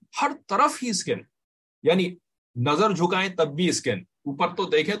 رائٹ, ہر طرف ہی اسکن. یعنی نظر جھکائیں تب بھی اسکن, اوپر تو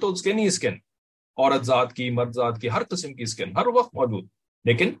دیکھیں تو اسکن ہی اسکن, عورت ذات کی, مرد ذات کی, ہر قسم کی اسکن ہر وقت موجود.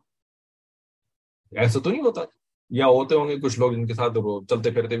 لیکن ایسا تو نہیں ہوتا, یا ہوتے ہوں گے کچھ لوگ جن کے ساتھ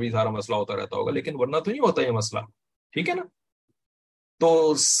چلتے پھرتے بھی سارا مسئلہ ہوتا رہتا ہوگا, لیکن ورنہ تو نہیں ہوتا یہ مسئلہ. ٹھیک ہے نا.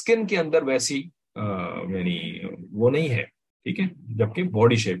 تو اسکن کے اندر ویسی یعنی وہ نہیں ہے. ٹھیک ہے. جبکہ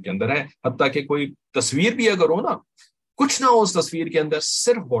باڈی شیپ کے اندر ہے, حتیٰ کہ کوئی تصویر بھی اگر ہو نا, کچھ نہ ہو اس تصویر کے اندر,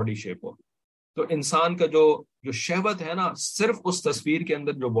 صرف باڈی شیپ ہو, تو انسان کا جو شہوت ہے نا, صرف اس تصویر کے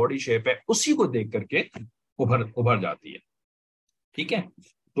اندر جو باڈی شیپ ہے اسی کو دیکھ کر کے ابھر جاتی ہے. ٹھیک ہے.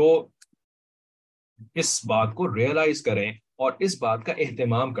 تو اس بات کو ریئلائز کریں اور اس بات کا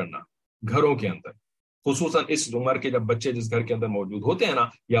اہتمام کرنا گھروں کے اندر, خصوصاً اس عمر کے جب بچے جس گھر کے اندر موجود ہوتے ہیں نا,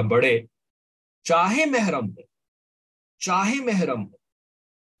 یا بڑے, چاہے محرم ہو,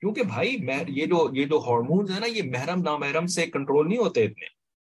 کیونکہ بھائی یہ جو ہارمونز ہیں نا, یہ محرم نامحرم سے کنٹرول نہیں ہوتے. اتنے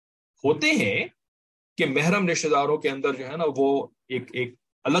ہوتے ہیں کہ محرم رشتہ داروں کے اندر جو ہے نا وہ ایک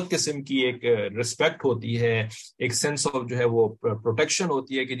الگ قسم کی ایک رسپیکٹ ہوتی ہے, ایک سینس آف جو ہے وہ پروٹیکشن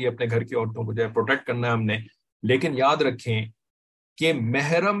ہوتی ہے کہ جی اپنے گھر کی عورتوں کو جو ہے پروٹیکٹ کرنا ہے ہم نے. لیکن یاد رکھیں کہ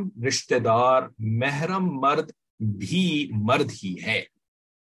محرم رشتہ دار, محرم مرد بھی مرد ہی ہے,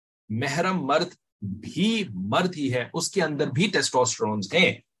 محرم مرد بھی مرد ہی ہے, اس کے اندر بھی ٹیسٹوسٹرونز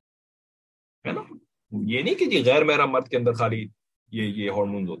ہیں, ہے نا. یہ نہیں کہ جی غیر محرم مرد کے اندر خالی یہ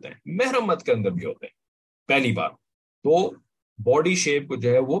ہارمونز ہوتے ہیں, محرم مرد کے اندر بھی ہوتے ہیں. پہلی بات تو باڈی شیپ کو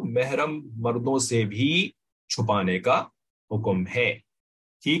جو ہے وہ محرم مردوں سے بھی چھپانے کا حکم ہے.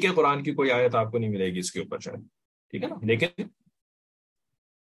 ٹھیک ہے. قرآن کی کوئی آیت آپ کو نہیں ملے گی اس کے اوپر شاید, ٹھیک ہے نا, لیکن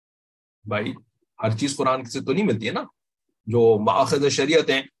بھائی ہر چیز قرآن سے تو نہیں ملتی ہے نا. جو ماخذ شریعت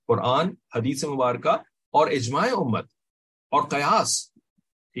ہیں, قرآن, حدیث مبارکہ اور اجماع امت اور قیاس.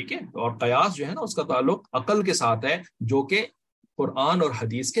 ٹھیک ہے. اور قیاس جو ہے نا اس کا تعلق عقل کے ساتھ ہے, جو کہ قرآن اور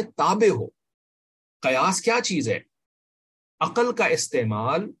حدیث کے تابع ہو. قیاس کیا چیز ہے؟ عقل کا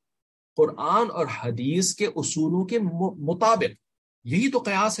استعمال قرآن اور حدیث کے اصولوں کے مطابق. یہی تو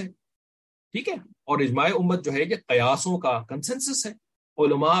قیاس ہے. ٹھیک ہے. اور اجماع امت جو ہے یہ قیاسوں کا کنسنسس ہے.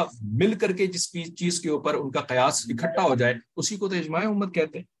 علماء مل کر کے جس چیز کے اوپر ان کا قیاس اکٹھا ہو جائے اسی کو تو اجماع امت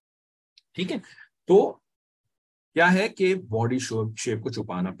کہتے ہیں. ٹھیک ہے. تو کیا ہے کہ باڈی شیپ کو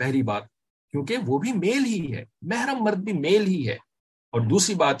چھپانا پہلی بات, کیونکہ وہ بھی میل ہی ہے, محرم مرد بھی میل ہی ہے. اور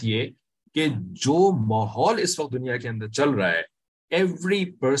دوسری بات یہ کہ جو ماحول اس وقت دنیا کے اندر چل رہا ہے, every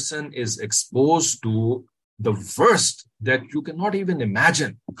person is exposed to the worst that you cannot even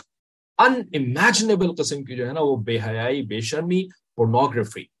imagine. unimaginable قسم کی جو ہے نا وہ بے حیائی, بے شرمی,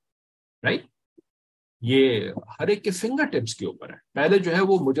 pornography, right? یہ ہر ایک کے فنگر ٹپس کے اوپر ہے. پہلے جو ہے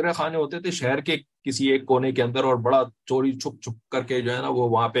وہ مجرے خانے ہوتے تھے شہر کے کسی ایک کونے کے اندر, اور بڑا چوری چھپ چھپ کر کے جو ہے نا وہ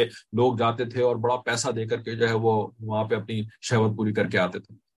وہاں پہ لوگ جاتے تھے اور بڑا پیسہ دے کر کے جو ہے وہ وہاں پہ اپنی شہوت پوری کر کے آتے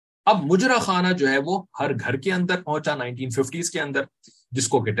تھے. اب مجرا خانہ جو ہے وہ ہر گھر کے اندر پہنچا 1950s کے اندر, جس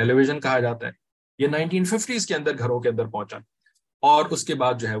کو کہ ٹیلی ویژن کہا جاتا ہے. یہ 1950s کے اندر گھروں کے اندر پہنچا, اور اس کے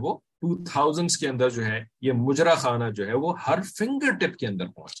بعد جو ہے وہ 2000s کے اندر جو ہے یہ مجرا خانہ جو ہے وہ ہر فنگر ٹپ کے اندر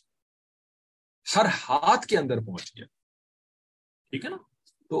پہنچا, ہر ہاتھ کے اندر پہنچ گیا. ٹھیک ہے نا.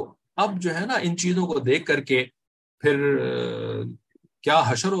 تو اب جو ہے نا ان چیزوں کو دیکھ کر کے پھر کیا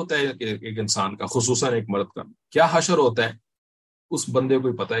حشر ہوتا ہے کہ ایک انسان کا, خصوصاً ایک مرد کا کیا حشر ہوتا ہے, اس بندے کو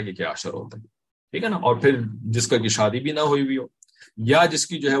ہی پتا ہے کہ کیا حشر ہوتا ہے. ٹھیک ہے نا. اور پھر جس کا کی شادی بھی نہ ہوئی ہو, یا جس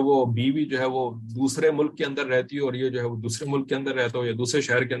کی جو ہے وہ بیوی جو ہے وہ دوسرے ملک کے اندر رہتی ہو, اور یہ جو ہے وہ دوسرے ملک کے اندر رہتا ہو یا دوسرے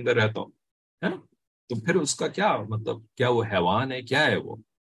شہر کے اندر رہتا ہو, ہے نا. تو پھر اس کا کیا مطلب, کیا وہ حیوان ہے, کیا ہے وہ.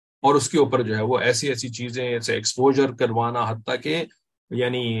 اور اس کے اوپر جو ہے وہ ایسی ایسی چیزیں سے ایکسپوجر کروانا, حتیٰ کہ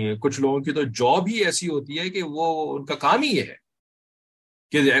یعنی کچھ لوگوں کی تو جاب ہی ایسی ہوتی ہے کہ وہ ان کا کام ہی یہ ہے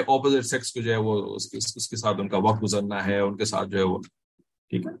کہ اپوزٹ سیکس کو جو ہے وہ اس کے ساتھ ان کا وقت گزرنا ہے, ان کے ساتھ جو ہے وہ.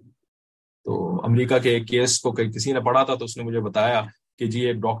 ٹھیک ہے. تو امریکہ کے ایک کیس کو کسی نے پڑھا تھا, تو اس نے مجھے بتایا کہ جی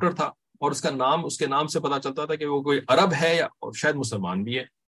ایک ڈاکٹر تھا, اور اس کا نام, اس کے نام سے پتا چلتا تھا کہ وہ کوئی عرب ہے یا شاید مسلمان بھی ہے.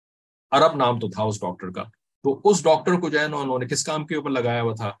 عرب نام تو تھا اس ڈاکٹر کا. تو اس ڈاکٹر کو جو ہے نا انہوں نے کس کام کے اوپر لگایا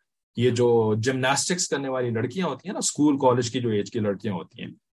ہوا تھا, یہ جو جمناسٹکس کرنے والی لڑکیاں ہوتی ہیں نا, اسکول کالج کی جو ایج کی لڑکیاں ہوتی ہیں,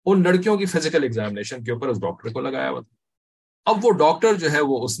 ان لڑکیوں کی فزیکل ایگزامینیشن کے اوپر اس ڈاکٹر کو لگایا ہوا تھا. اب وہ ڈاکٹر جو ہے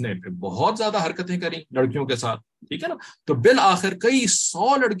وہ اس نے پھر بہت زیادہ حرکتیں کریں لڑکیوں کے ساتھ. ٹھیک ہے نا. تو بالآخر کئی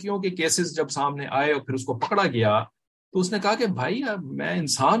 100 لڑکیوں کے کیسز جب سامنے آئے اور پھر اس کو پکڑا گیا, تو اس نے کہا کہ بھائی میں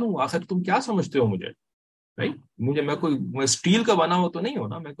انسان ہوں, آخر تم کیا سمجھتے ہو مجھے, بھائی میں کوئی اسٹیل کا بنا ہو تو نہیں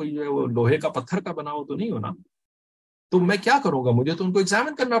ہونا, میں کوئی جو ہے وہ لوہے کا پتھر کا بنا ہو تو نہیں ہونا, تو میں کیا کروں گا, مجھے تو ان کو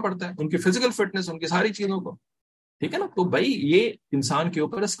ایگزامن کرنا پڑتا ہے, ان کی فزیکل فٹنس, ان کی ساری چیزوں کو. ٹھیک ہے نا. تو بھائی یہ انسان کے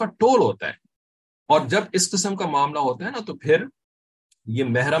اوپر اس کا ٹول ہوتا ہے, اور جب اس قسم کا معاملہ ہوتا ہے نا تو پھر یہ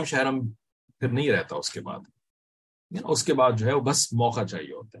محرم شہرم پھر نہیں رہتا. اس کے بعد جو ہے وہ بس موقع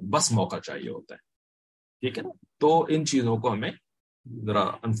چاہیے ہوتا ہے, بس موقع چاہیے ہوتا ہے. ٹھیک ہے نا. تو ان چیزوں کو ہمیں ذرا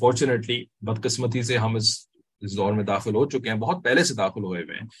انفارچونیٹلی, بدقسمتی سے ہم اس دور میں داخل ہو چکے ہیں, بہت پہلے سے داخل ہوئے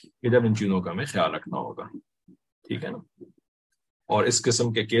ہوئے ہیں, کہ جب ان چیزوں کا ہمیں خیال رکھنا ہوگا. ٹھیک ہے نا. اور اس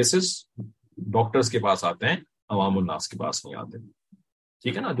قسم کے کیسز ڈاکٹرز کے پاس آتے ہیں, عوام الناس کے پاس نہیں آتے.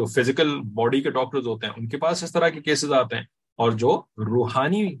 ٹھیک ہے نا. جو فزیکل باڈی کے ڈاکٹرز ہوتے ہیں ان کے پاس اس طرح کے کیسز آتے ہیں, اور جو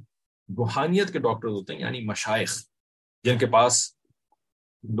روحانیت کے ڈاکٹرز ہوتے ہیں, یعنی مشائخ, جن کے پاس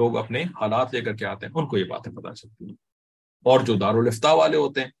لوگ اپنے حالات لے کر کے آتے ہیں, ان کو یہ باتیں پتہ چلتی ہیں. اور جو دارالافتاء والے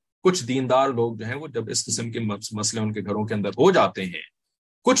ہوتے ہیں, کچھ دیندار لوگ جو ہیں وہ جب اس قسم کے مسئلے ان کے گھروں کے اندر ہو جاتے ہیں,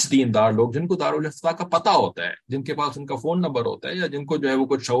 کچھ دیندار لوگ جن کو دارالافتاء کا پتہ ہوتا ہے, جن کے پاس ان کا فون نمبر ہوتا ہے, یا جن کو جو ہے وہ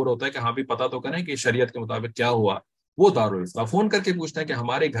کچھ شعور ہوتا ہے کہ ہاں بھی پتہ تو کریں کہ شریعت کے مطابق کیا ہوا, وہ دارالافتاء فون کر کے پوچھتے ہیں کہ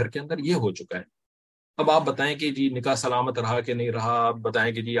ہمارے گھر کے اندر یہ ہو چکا ہے, اب آپ بتائیں کہ جی نکاح سلامت رہا کہ نہیں رہا, آپ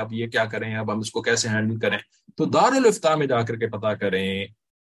بتائیں کہ جی اب یہ کیا کریں, اب ہم اس کو کیسے ہینڈل کریں. تو دارالافتاء میں جا کر کے پتہ کریں.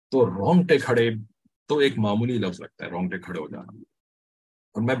 تو رونگٹے کھڑے تو ایک معمولی لفظ لگتا ہے, رونگٹے کھڑے ہو جانا.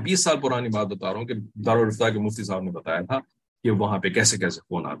 اور میں 20 سال پرانی بات بتا رہا ہوں کہ دارالافتاء کے مفتی صاحب نے بتایا تھا کہ وہاں پہ کیسے کیسے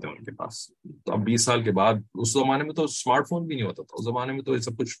فون آتے ہیں ان کے پاس. تو اب 20 سال کے بعد, اس زمانے میں تو اسمارٹ فون بھی نہیں ہوتا تھا, اس زمانے میں تو یہ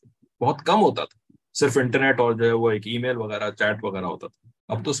سب کچھ بہت کم ہوتا تھا, صرف انٹرنیٹ اور جو ہے وہ ایک ای میل وغیرہ, چیٹ وغیرہ ہوتا تھا.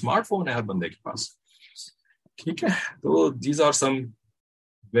 اب تو اسمارٹ فون ہے ہر بندے کے پاس. ٹھیک ہے. تو these are some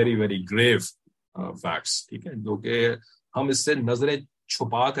very very grave facts. ٹھیک ہے. جو کہ ہم اس سے نظریں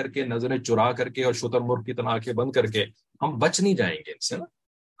چھپا کر کے, نظریں چرا کر کے, اور شتر مرغ کی طرح آنکھیں بند کر کے ہم بچ نہیں جائیں گے ان سے نا.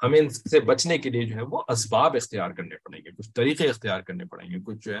 ہمیں ان سے بچنے کے لیے جو ہے وہ اسباب اختیار کرنے پڑیں گے, کچھ طریقے اختیار کرنے پڑیں گے,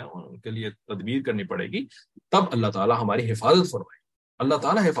 کچھ جو ہے ان کے لیے تدبیر کرنی پڑے گی, تب اللہ تعالیٰ ہماری حفاظت فرمائے گی. اللہ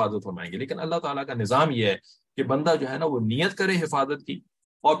تعالیٰ حفاظت فرمائیں گے. لیکن اللہ تعالیٰ کا نظام یہ ہے کہ بندہ جو ہے نا وہ نیت کرے حفاظت کی,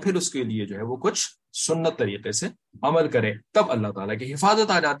 اور پھر اس کے لیے جو ہے وہ کچھ سنت طریقے سے عمل کرے, تب اللہ تعالیٰ کی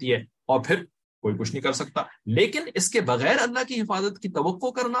حفاظت آ جاتی ہے, اور پھر کوئی کچھ نہیں کر سکتا. لیکن اس کے بغیر اللہ کی حفاظت کی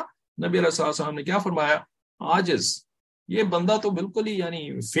توقع کرنا, نبی علیہ الصلوۃ والسلام نے کیا فرمایا, عاجز, یہ بندہ تو بالکل ہی یعنی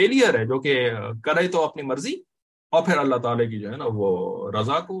فیلئر ہے، جو کہ کرے تو اپنی مرضی اور پھر اللہ تعالیٰ کی جو ہے نا وہ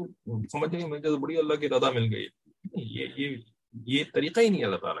رضا کو سمجھ نہیں، مجھے تو بڑی اللہ کی رضا مل گئی. یہ طریقہ ہی نہیں ہے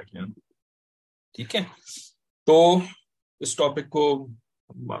اللہ تعالیٰ کے یہاں. ٹھیک ہے، تو اس ٹاپک کو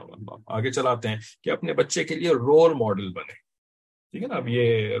آگے چلاتے ہیں کہ اپنے بچے کے لیے رول ماڈل بنے. ٹھیک ہے نا، اب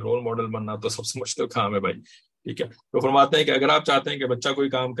یہ رول ماڈل بننا تو سب سے مشکل کام ہے بھائی. ٹھیک ہے، تو فرماتے ہیں کہ اگر آپ چاہتے ہیں کہ بچہ کوئی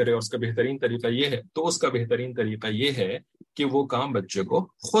کام کرے اور اس کا بہترین طریقہ یہ ہے، تو اس کا بہترین طریقہ یہ ہے کہ وہ کام بچے کو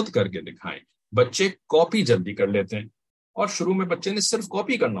خود کر کے دکھائیں. بچے کاپی جلدی کر لیتے ہیں، اور شروع میں بچے نے صرف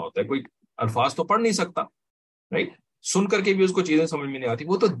کاپی کرنا ہوتا ہے، کوئی الفاظ تو پڑھ نہیں سکتا، رائٹ؟ سن کر کے بھی اس کو چیزیں سمجھ میں نہیں آتی،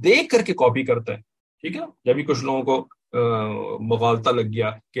 وہ تو دیکھ کر کے کاپی کرتا ہے. ٹھیک ہے، جب بھی کچھ لوگوں کو مغالطہ لگ گیا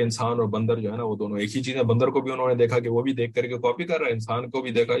کہ انسان اور بندر جو ہے نا وہ دونوں ایک ہی چیز ہے. بندر کو بھی انہوں نے دیکھا کہ وہ بھی دیکھ کر کے کاپی کر رہا ہے، انسان کو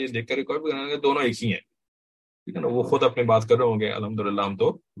بھی دیکھا یہ دیکھ کر کے کاپی کر رہا ہے، دونوں ایک ہی ہیں. ٹھیک ہے نا، وہ خود اپنی بات کر رہے ہوں گے الحمدللہ ہم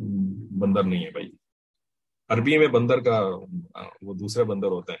تو بندر نہیں ہے بھائی. عربی میں بندر کا وہ دوسرے بندر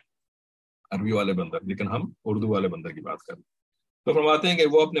ہوتے ہیں، عربی والے بندر، لیکن ہم اردو والے بندر کی بات کر رہے ہیں. تو فرماتے ہیں کہ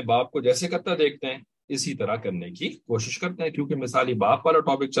وہ اپنے باپ کو جیسے کرتا دیکھتے ہیں اسی طرح کرنے کی کوشش کرتے ہیں. کیونکہ مثالی باپ والا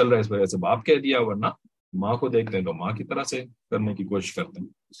ٹاپک چل رہا ہے اس وجہ سے باپ کہہ دیا، ورنہ ماں کو دیکھتے ہیں تو ماں کی طرح سے کرنے کی کوشش کرتے ہیں.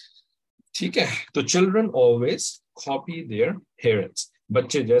 ٹھیک ہے، تو children always copy their parents.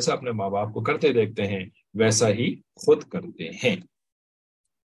 بچے جیسا اپنے ماں باپ کو کرتے دیکھتے ہیں ویسا ہی خود کرتے ہیں.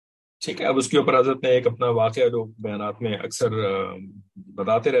 ٹھیک ہے، اب اس کے اوپر حضرت نے ایک اپنا واقعہ جو بیانات میں اکثر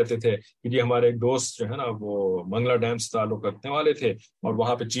بتاتے رہتے تھے کہ جی ہمارے ایک دوست جو ہے نا وہ منگلا ڈیم سے تعلق رکھنے والے تھے، اور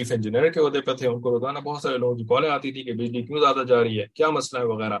وہاں پہ چیف انجینئر کے عہدے پہ تھے. ان کو روزانہ بہت سارے لوگوں کی کالیں آتی تھی کہ بجلی کیوں زیادہ جا رہی ہے، کیا مسئلہ ہے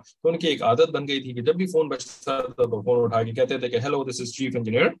وغیرہ. تو ان کی ایک عادت بن گئی تھی کہ جب بھی فون بجتا تھا تو فون اٹھا کے کہتے تھے کہ hello this is chief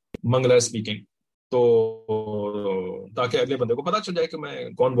engineer Mangla speaking, تو تاکہ اگلے بندے کو پتا چل جائے کہ میں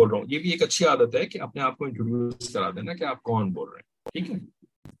کون بول رہا ہوں. یہ بھی ایک اچھی عادت ہے کہ اپنے آپ کو انٹروڈیوس کرا دینا کہ آپ کون بول رہے ہیں. ٹھیک ہے،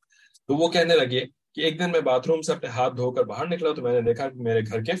 تو وہ کہنے لگے کہ ایک دن میں باتھ روم سے اپنے ہاتھ دھو کر باہر نکلا تو میں نے دیکھا کہ میرے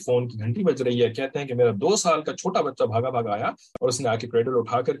گھر کے فون کی گھنٹی بج رہی ہے. کہتے ہیں کہ میرا 2 سال کا چھوٹا بچہ بھاگا بھاگا آیا اور اس نے آ کے کریڈل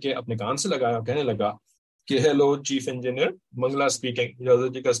اٹھا کر کے اپنے کان سے لگایا اور کہنے لگا کہ hello chief engineer Mangla speaking.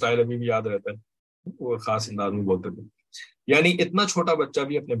 حضرت جی کا اسٹائل ابھی بھی یاد رہتا ہے، وہ خاص انداز میں بولتے تھے. یعنی اتنا چھوٹا بچہ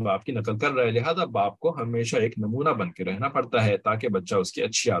بھی اپنے باپ کی نقل کر رہا ہے، لہذا باپ کو ہمیشہ ایک نمونہ بن کے رہنا پڑتا ہے تاکہ بچہ اس کی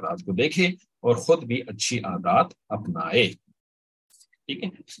اچھی عادات کو دیکھے اور خود بھی اچھی عادات اپنائے. ٹھیک ہے،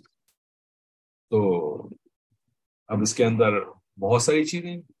 تو اب اس کے اندر بہت ساری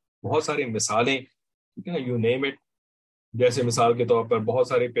چیزیں، بہت ساری مثالیں، ٹھیک ہے نا، یو نیم اٹ. جیسے مثال کے طور پر بہت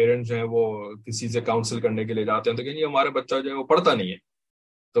سارے پیرنٹس جو ہیں وہ کسی سے کاؤنسل کرنے کے لیے جاتے ہیں تو کہ ہمارا بچہ جو ہے وہ پڑھتا نہیں ہے،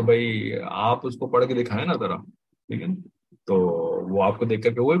 تو بھائی آپ اس کو پڑھ کے دکھائیں نا ذرا. ٹھیک ہے، تو وہ آپ کو دیکھ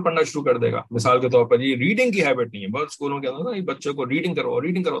کر کے وہ بھی پڑھنا شروع کر دے گا. مثال کے طور پر یہ ریڈنگ کی ہیبٹ نہیں ہے، بہت اسکولوں کے اندر نا بچے کو ریڈنگ کرو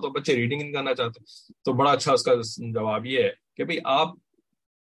ریڈنگ کرو، تو بچے ریڈنگ نہیں کرنا چاہتے. تو بڑا اچھا اس کا جواب یہ ہے کہ بھائی آپ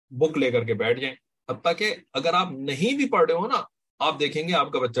بک لے کر کے بیٹھ جائیں، حتیٰ کہ اگر آپ نہیں بھی پڑھ رہے ہو نا آپ دیکھیں گے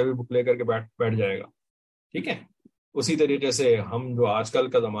آپ کا بچہ بھی بک لے کر کے بیٹھ جائے گا. ٹھیک ہے، اسی طریقے سے ہم جو آج کل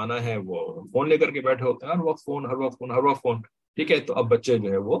کا زمانہ ہے وہ فون لے کر کے بیٹھے ہوتے ہیں، ہر وقت فون ہر وقت فون ہر وقت فون. ٹھیک ہے، تو اب بچے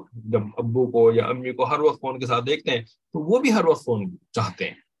جو ہے وہ جب ابو کو یا امی کو ہر وقت فون کے ساتھ دیکھتے ہیں تو وہ بھی ہر وقت فون چاہتے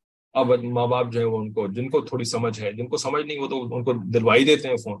ہیں. اب ماں باپ جو ہے وہ ان کو جن کو تھوڑی سمجھ ہے، جن کو سمجھ نہیں وہ تو ان کو دلوائی دیتے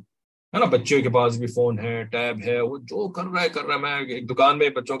ہیں فون، ہے نا. بچوں کے پاس بھی فون ہے، ٹیب ہے، وہ جو کر رہا ہے کر رہا ہے. میں ایک دکان میں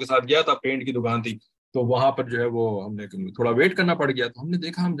بچوں کے ساتھ گیا تھا، پینٹ کی دکان تھی، تو وہاں پر جو ہے وہ ہم نے تھوڑا ویٹ کرنا پڑ گیا. تو ہم نے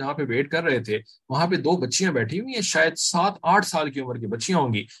دیکھا ہم جہاں پہ ویٹ کر رہے تھے وہاں پہ 2 بچیاں بیٹھی ہوئی ہیں، شاید 7-8 سال کی عمر کی بچیاں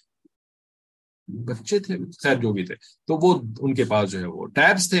ہوں گی، بچے تھے خیر جو بھی تھے. تو وہ ان کے پاس جو ہے وہ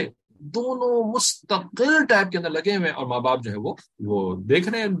ٹیبس تھے، دونوں مستقل ٹیب کے اندر لگے ہوئے، اور ماں باپ جو ہے وہ دیکھ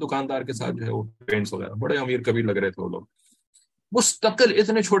رہے ہیں دکاندار کے ساتھ جو ہے وہ پینٹس وغیرہ. بڑے امیر کبیر لگ رہے تھے وہ لوگ، مستقل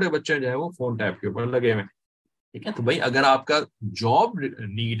اتنے چھوٹے بچے جو ہے وہ فون ٹیب کے اوپر لگے ہوئے. ٹھیک ہے، تو بھائی اگر آپ کا جاب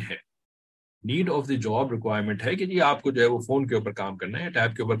نیڈ ہے، need of the job requirement ہے کہ جی آپ کو جو ہے وہ فون کے اوپر کام کرنا ہے،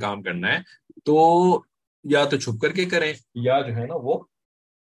 ٹیب کے اوپر کام کرنا ہے، تو یا تو چھپ کر کے کریں یا جو ہے نا وہ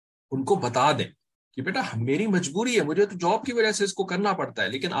ان کو بتا دیں کہ بیٹا میری مجبوری ہے، مجھے تو جاب کی وجہ سے اس کو کرنا پڑتا ہے،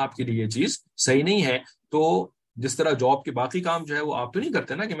 لیکن آپ کے لیے یہ چیز صحیح نہیں ہے. تو جس طرح جاب کے باقی کام جو ہے وہ آپ تو نہیں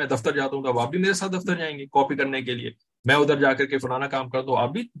کرتے نا کہ میں دفتر جاتا ہوں تو آپ بھی میرے ساتھ دفتر جائیں گے کاپی کرنے کے لیے، میں ادھر جا کر کے فلانا کام کر دو، آپ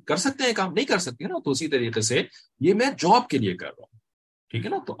بھی کر سکتے ہیں کام، نہیں کر سکتے نا. تو اسی طریقے سے یہ میں جاب کے لیے کر رہا ہوں، ٹھیک ہے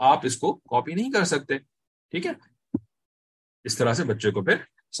نا، تو آپ اس کو کاپی نہیں کر سکتے. ٹھیک ہے، اس طرح سے بچے کو پھر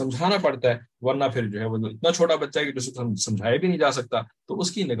سمجھانا پڑتا ہے، ورنہ پھر جو ہے وہ اتنا چھوٹا بچہ ہے کہ جسے سمجھایا بھی نہیں جا سکتا، تو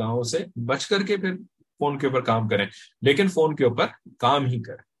اس کی نگاہوں سے بچ کر کے پھر فون کے اوپر کام کریں. لیکن فون کے اوپر کام ہی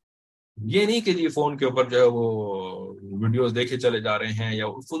کریں، یہ نہیں کہ جی فون کے اوپر جو ہے وہ ویڈیوز دیکھے چلے جا رہے ہیں یا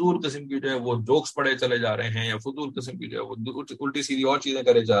فضول قسم کی جو ہے وہ جوکس پڑے چلے جا رہے ہیں یا فضول قسم کی جو ہے وہ الٹی سیدھی اور چیزیں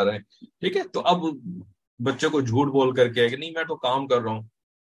کرے جا رہے ہیں. ٹھیک ہے، تو اب بچے کو جھوٹ بول کر کے کہ نہیں میں تو کام کر رہا ہوں،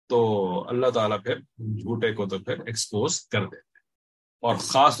 تو اللہ تعالیٰ پھر جھوٹے کو تو پھر ایکسپوز کر دیتے ہیں، اور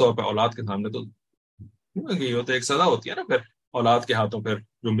خاص طور پہ اولاد کے سامنے تو یہ تو ایک سزا ہوتی ہے نا پھر اولاد کے ہاتھوں پھر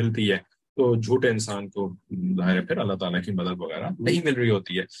جو ملتی ہے، تو جھوٹے انسان کو ظاہر ہے پھر اللہ تعالیٰ کی مدد وغیرہ نہیں مل رہی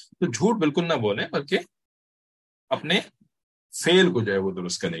ہوتی ہے. تو جھوٹ بالکل نہ بولیں، بلکہ اپنے فیل کو جو ہے وہ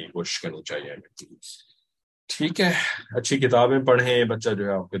درست کرنے کی کوشش کرنی چاہیے. ٹھیک ہے، اچھی کتابیں پڑھیں. بچہ جو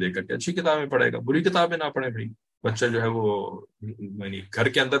ہے آپ کو دیکھ کر کے اچھی کتابیں پڑھے گا، بری کتابیں نہ پڑھیں بھائی. بچہ جو ہے وہ یعنی گھر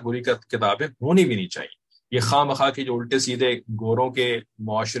کے اندر بری کتابیں ہونی بھی نہیں چاہیے. یہ خواہ مخواہ کے جو الٹے سیدھے گوروں کے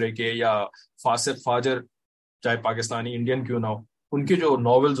معاشرے کے یا فاسق فاجر، چاہے پاکستانی انڈین کیوں نہ ہو، ان کے جو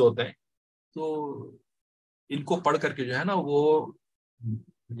ناولز ہوتے ہیں، تو ان کو پڑھ کر کے جو ہے نا وہ،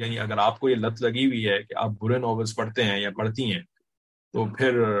 یعنی اگر آپ کو یہ لت لگی ہوئی ہے کہ آپ برے ناولز پڑھتے ہیں یا پڑھتی ہیں، تو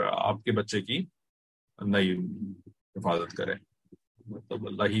پھر آپ کے بچے کی نہیں حفاظت کرے. مطلب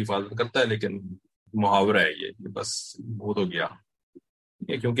اللہ ہی حفاظت کرتا ہے، لیکن محاورہ ہے یہ بس وہ تو گیا.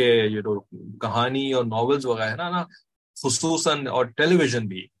 کیونکہ یہ تو کہانی اور ناولز وغیرہ ہے نا خصوصاً، اور ٹیلی ویژن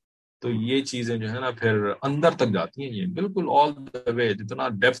بھی، تو یہ چیزیں جو ہے نا پھر اندر تک جاتی ہیں. یہ بالکل آل دا وے، جتنا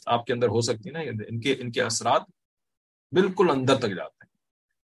ڈیپتھ آپ کے اندر ہو سکتی ہے نا، ان کے اثرات بالکل اندر تک جاتے ہیں.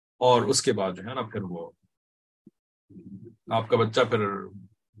 اور اس کے بعد جو ہے نا پھر وہ آپ کا بچہ پھر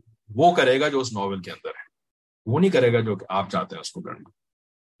وہ کرے گا جو اس ناول کے اندر ہے، وہ نہیں کرے گا جو کہ آپ چاہتے ہیں اس کو کرنا،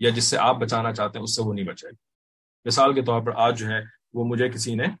 یا جس سے آپ بچانا چاہتے ہیں اس سے وہ نہیں بچے گا. مثال کے طور پر آج جو ہے وہ مجھے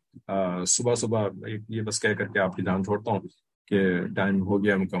کسی نے صبح یہ بس کہہ کر کے آپ کی جان چھوڑتا ہوں کہ ٹائم ہو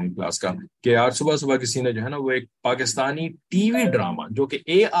گیا مکمل کلاس کا، کہ آج صبح کسی نے جو ہے نا وہ ایک پاکستانی ٹی وی ڈرامہ، جو کہ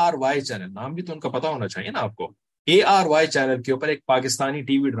ARY چینل، نام بھی تو ان کا پتا ہونا چاہیے نا آپ کو، ARY چینل کے اوپر ایک Pakistani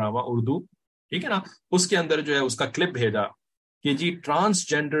T V drama Urdu, ٹھیک ہے نا، اس کے اندر جو ہے اس کا کلپ بھیجا کہ جی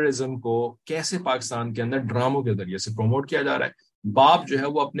ٹرانسجینڈرزم کو کیسے پاکستان کے اندر ڈراموں کے ذریعے سے پروموٹ کیا جا رہا ہے. باپ جو ہے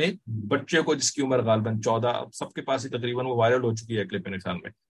وہ اپنے بچے کو، جس کی عمر غالباً 14، سب کے پاس ہی تقریباً وہ وائرل ہو چکی ہے کلپ میرے خیال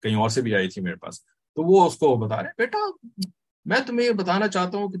میں، کہیں اور سے بھی آئی تھی میرے پاس، تو وہ اس کو بتا رہے بیٹا میں تمہیں یہ بتانا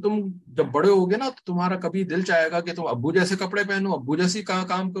چاہتا ہوں کہ تم جب بڑے ہوگے نا تو تمہارا کبھی دل چاہے گا کہ تم ابو جیسے کپڑے پہنو، ابو جیسی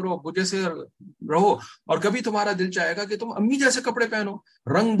کام کرو، ابو جیسے رہو، اور کبھی تمہارا دل چاہے گا کہ تم امی جیسے کپڑے پہنو،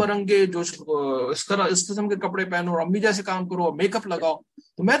 رنگ برنگے جو اس قسم کے کپڑے پہنو اور امی جیسے کام کرو، میک اپ لگاؤ.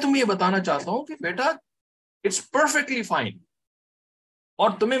 تو میں تمہیں یہ بتانا چاہتا ہوں کہ بیٹا اٹس پرفیکٹلی فائن،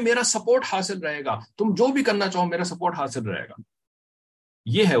 اور تمہیں میرا سپورٹ حاصل رہے گا، تم جو بھی کرنا چاہو میرا سپورٹ حاصل رہے گا.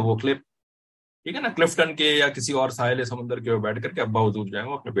 یہ ہے وہ کلپ، ٹھیک ہے نا. کلفٹن کے یا کسی اور ساحل سمندر کے بیٹھ کر کے ابا حضور جو ہے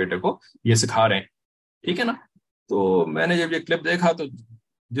وہ اپنے بیٹے کو یہ سکھا رہے ہیں، ٹھیک ہے نا. تو میں نے جب یہ کلپ دیکھا تو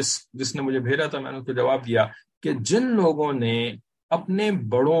جس نے مجھے بھیجا تھا، میں نے اس کو جواب دیا کہ جن لوگوں نے اپنے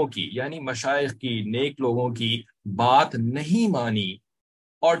بڑوں کی یعنی مشائخ کی، نیک لوگوں کی بات نہیں مانی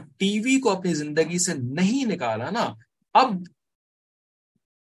اور ٹی وی کو اپنی زندگی سے نہیں نکالا نا،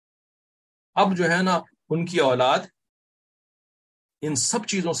 اب جو ہے نا ان کی اولاد ان سب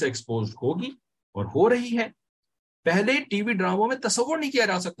چیزوں سے ایکسپوز ہوگی، اور ہو رہی ہے. پہلے ٹی وی ڈراموں میں تصور نہیں کیا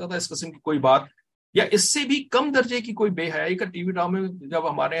جا سکتا تھا اس قسم کی کوئی بات، یا اس سے بھی کم درجے کی کوئی بے حیائی کا ٹی وی ڈرامے. جب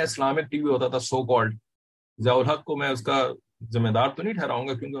ہمارے یہاں اسلامک ٹی وی ہوتا تھا سو کالڈ، ضیاء الحق کو میں اس کا ذمہ دار تو نہیں ٹھہراؤں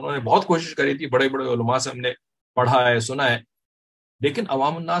گا، کیونکہ انہوں نے بہت کوشش کری تھی، بڑے بڑے علماء سے ہم نے پڑھا ہے، سنا ہے، لیکن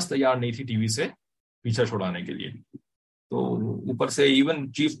عوام الناس تیار نہیں تھی ٹی وی سے پیچھا چھڑانے کے لیے. تو اوپر سے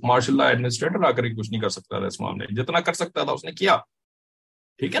even chief martial law administrator آ کر کچھ نہیں کر سکتا تھا اس معاملے، جتنا کر سکتا تھا اس نے کیا،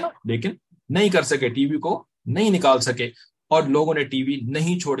 ٹھیک ہے نا، لیکن نہیں کر سکے، ٹی وی کو نہیں نکال سکے، اور لوگوں نے ٹی وی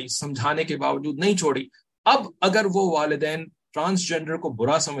نہیں چھوڑی، سمجھانے کے باوجود نہیں چھوڑی. اب اگر وہ والدین ٹرانسجینڈر کو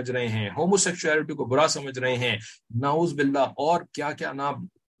برا سمجھ رہے ہیں، ہومو سیکچوئلٹی کو برا سمجھ رہے ہیں، نعوذ باللہ اور کیا کیا نام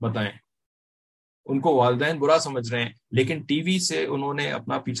بتائیں، ان کو والدین برا سمجھ رہے ہیں، لیکن ٹی وی سے انہوں نے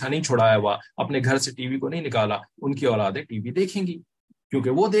اپنا پیچھا نہیں چھڑایا ہوا، اپنے گھر سے ٹی وی کو نہیں نکالا، ان کی اولادیں ٹی وی دیکھیں گی، کیونکہ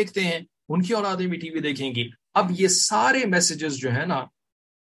وہ دیکھتے ہیں، ان کی اولادیں بھی ٹی وی دیکھیں گی. اب یہ سارے میسیجز جو ہے نا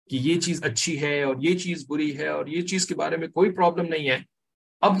کہ یہ چیز اچھی ہے اور یہ چیز بری ہے اور یہ چیز کے بارے میں کوئی پرابلم نہیں ہے،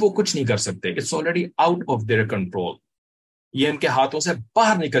 اب وہ کچھ نہیں کر سکتے. It's already out of their control, یہ ان کے ہاتھوں سے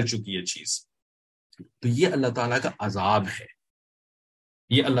باہر نکل چکی ہے چیز. تو یہ اللہ تعالیٰ کا عذاب ہے،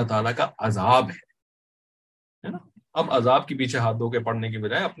 یہ اللہ تعالیٰ کا عذاب ہے نا. اب عذاب کے پیچھے ہاتھ دھو کے پڑنے کی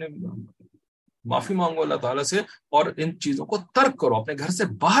بجائے اپنے معافی مانگو اللہ تعالیٰ سے، اور ان چیزوں کو ترک کرو، اپنے گھر سے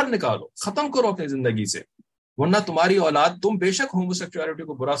باہر نکالو، ختم کرو اپنی زندگی سے. ورنہ تمہاری اولاد، تم بے شک ہومو سیکچوئلٹی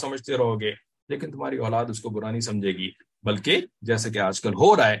کو برا سمجھتے رہو گے، لیکن تمہاری اولاد اس کو برا نہیں سمجھے گی، بلکہ جیسے کہ آج کل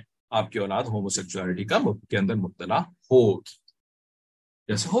ہو رہا ہے، آپ کی اولاد ہومو سیکچوئلٹی کے اندر مبتلا ہوگی،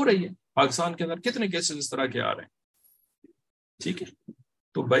 جیسے ہو رہی ہے. پاکستان کے اندر کتنے کیسز اس طرح کے آ رہے ہیں، ٹھیک ہے.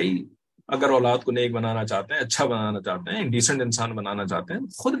 تو بھائی اگر اولاد کو نیک بنانا چاہتے ہیں، اچھا بنانا چاہتے ہیں، ڈیسنٹ انسان بنانا چاہتے ہیں،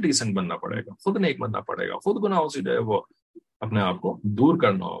 خود ڈیسنٹ بننا پڑے گا، خود نیک بننا پڑے گا، خود گناہوں سے جو ہے وہ اپنے آپ کو دور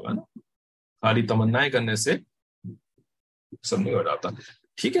کرنا ہوگا نا. خالی تمنائیں کرنے سے سب نہیں ہو جاتا.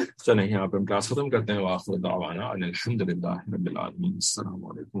 ٹھیک ہے، چلیں یہاں پہ ہم کلاس ختم کرتے ہیں. وآخر دعوانا ان الحمد للہ رب العالمین. السلام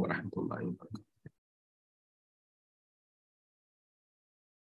علیکم ورحمۃ اللہ وبرکاتہ.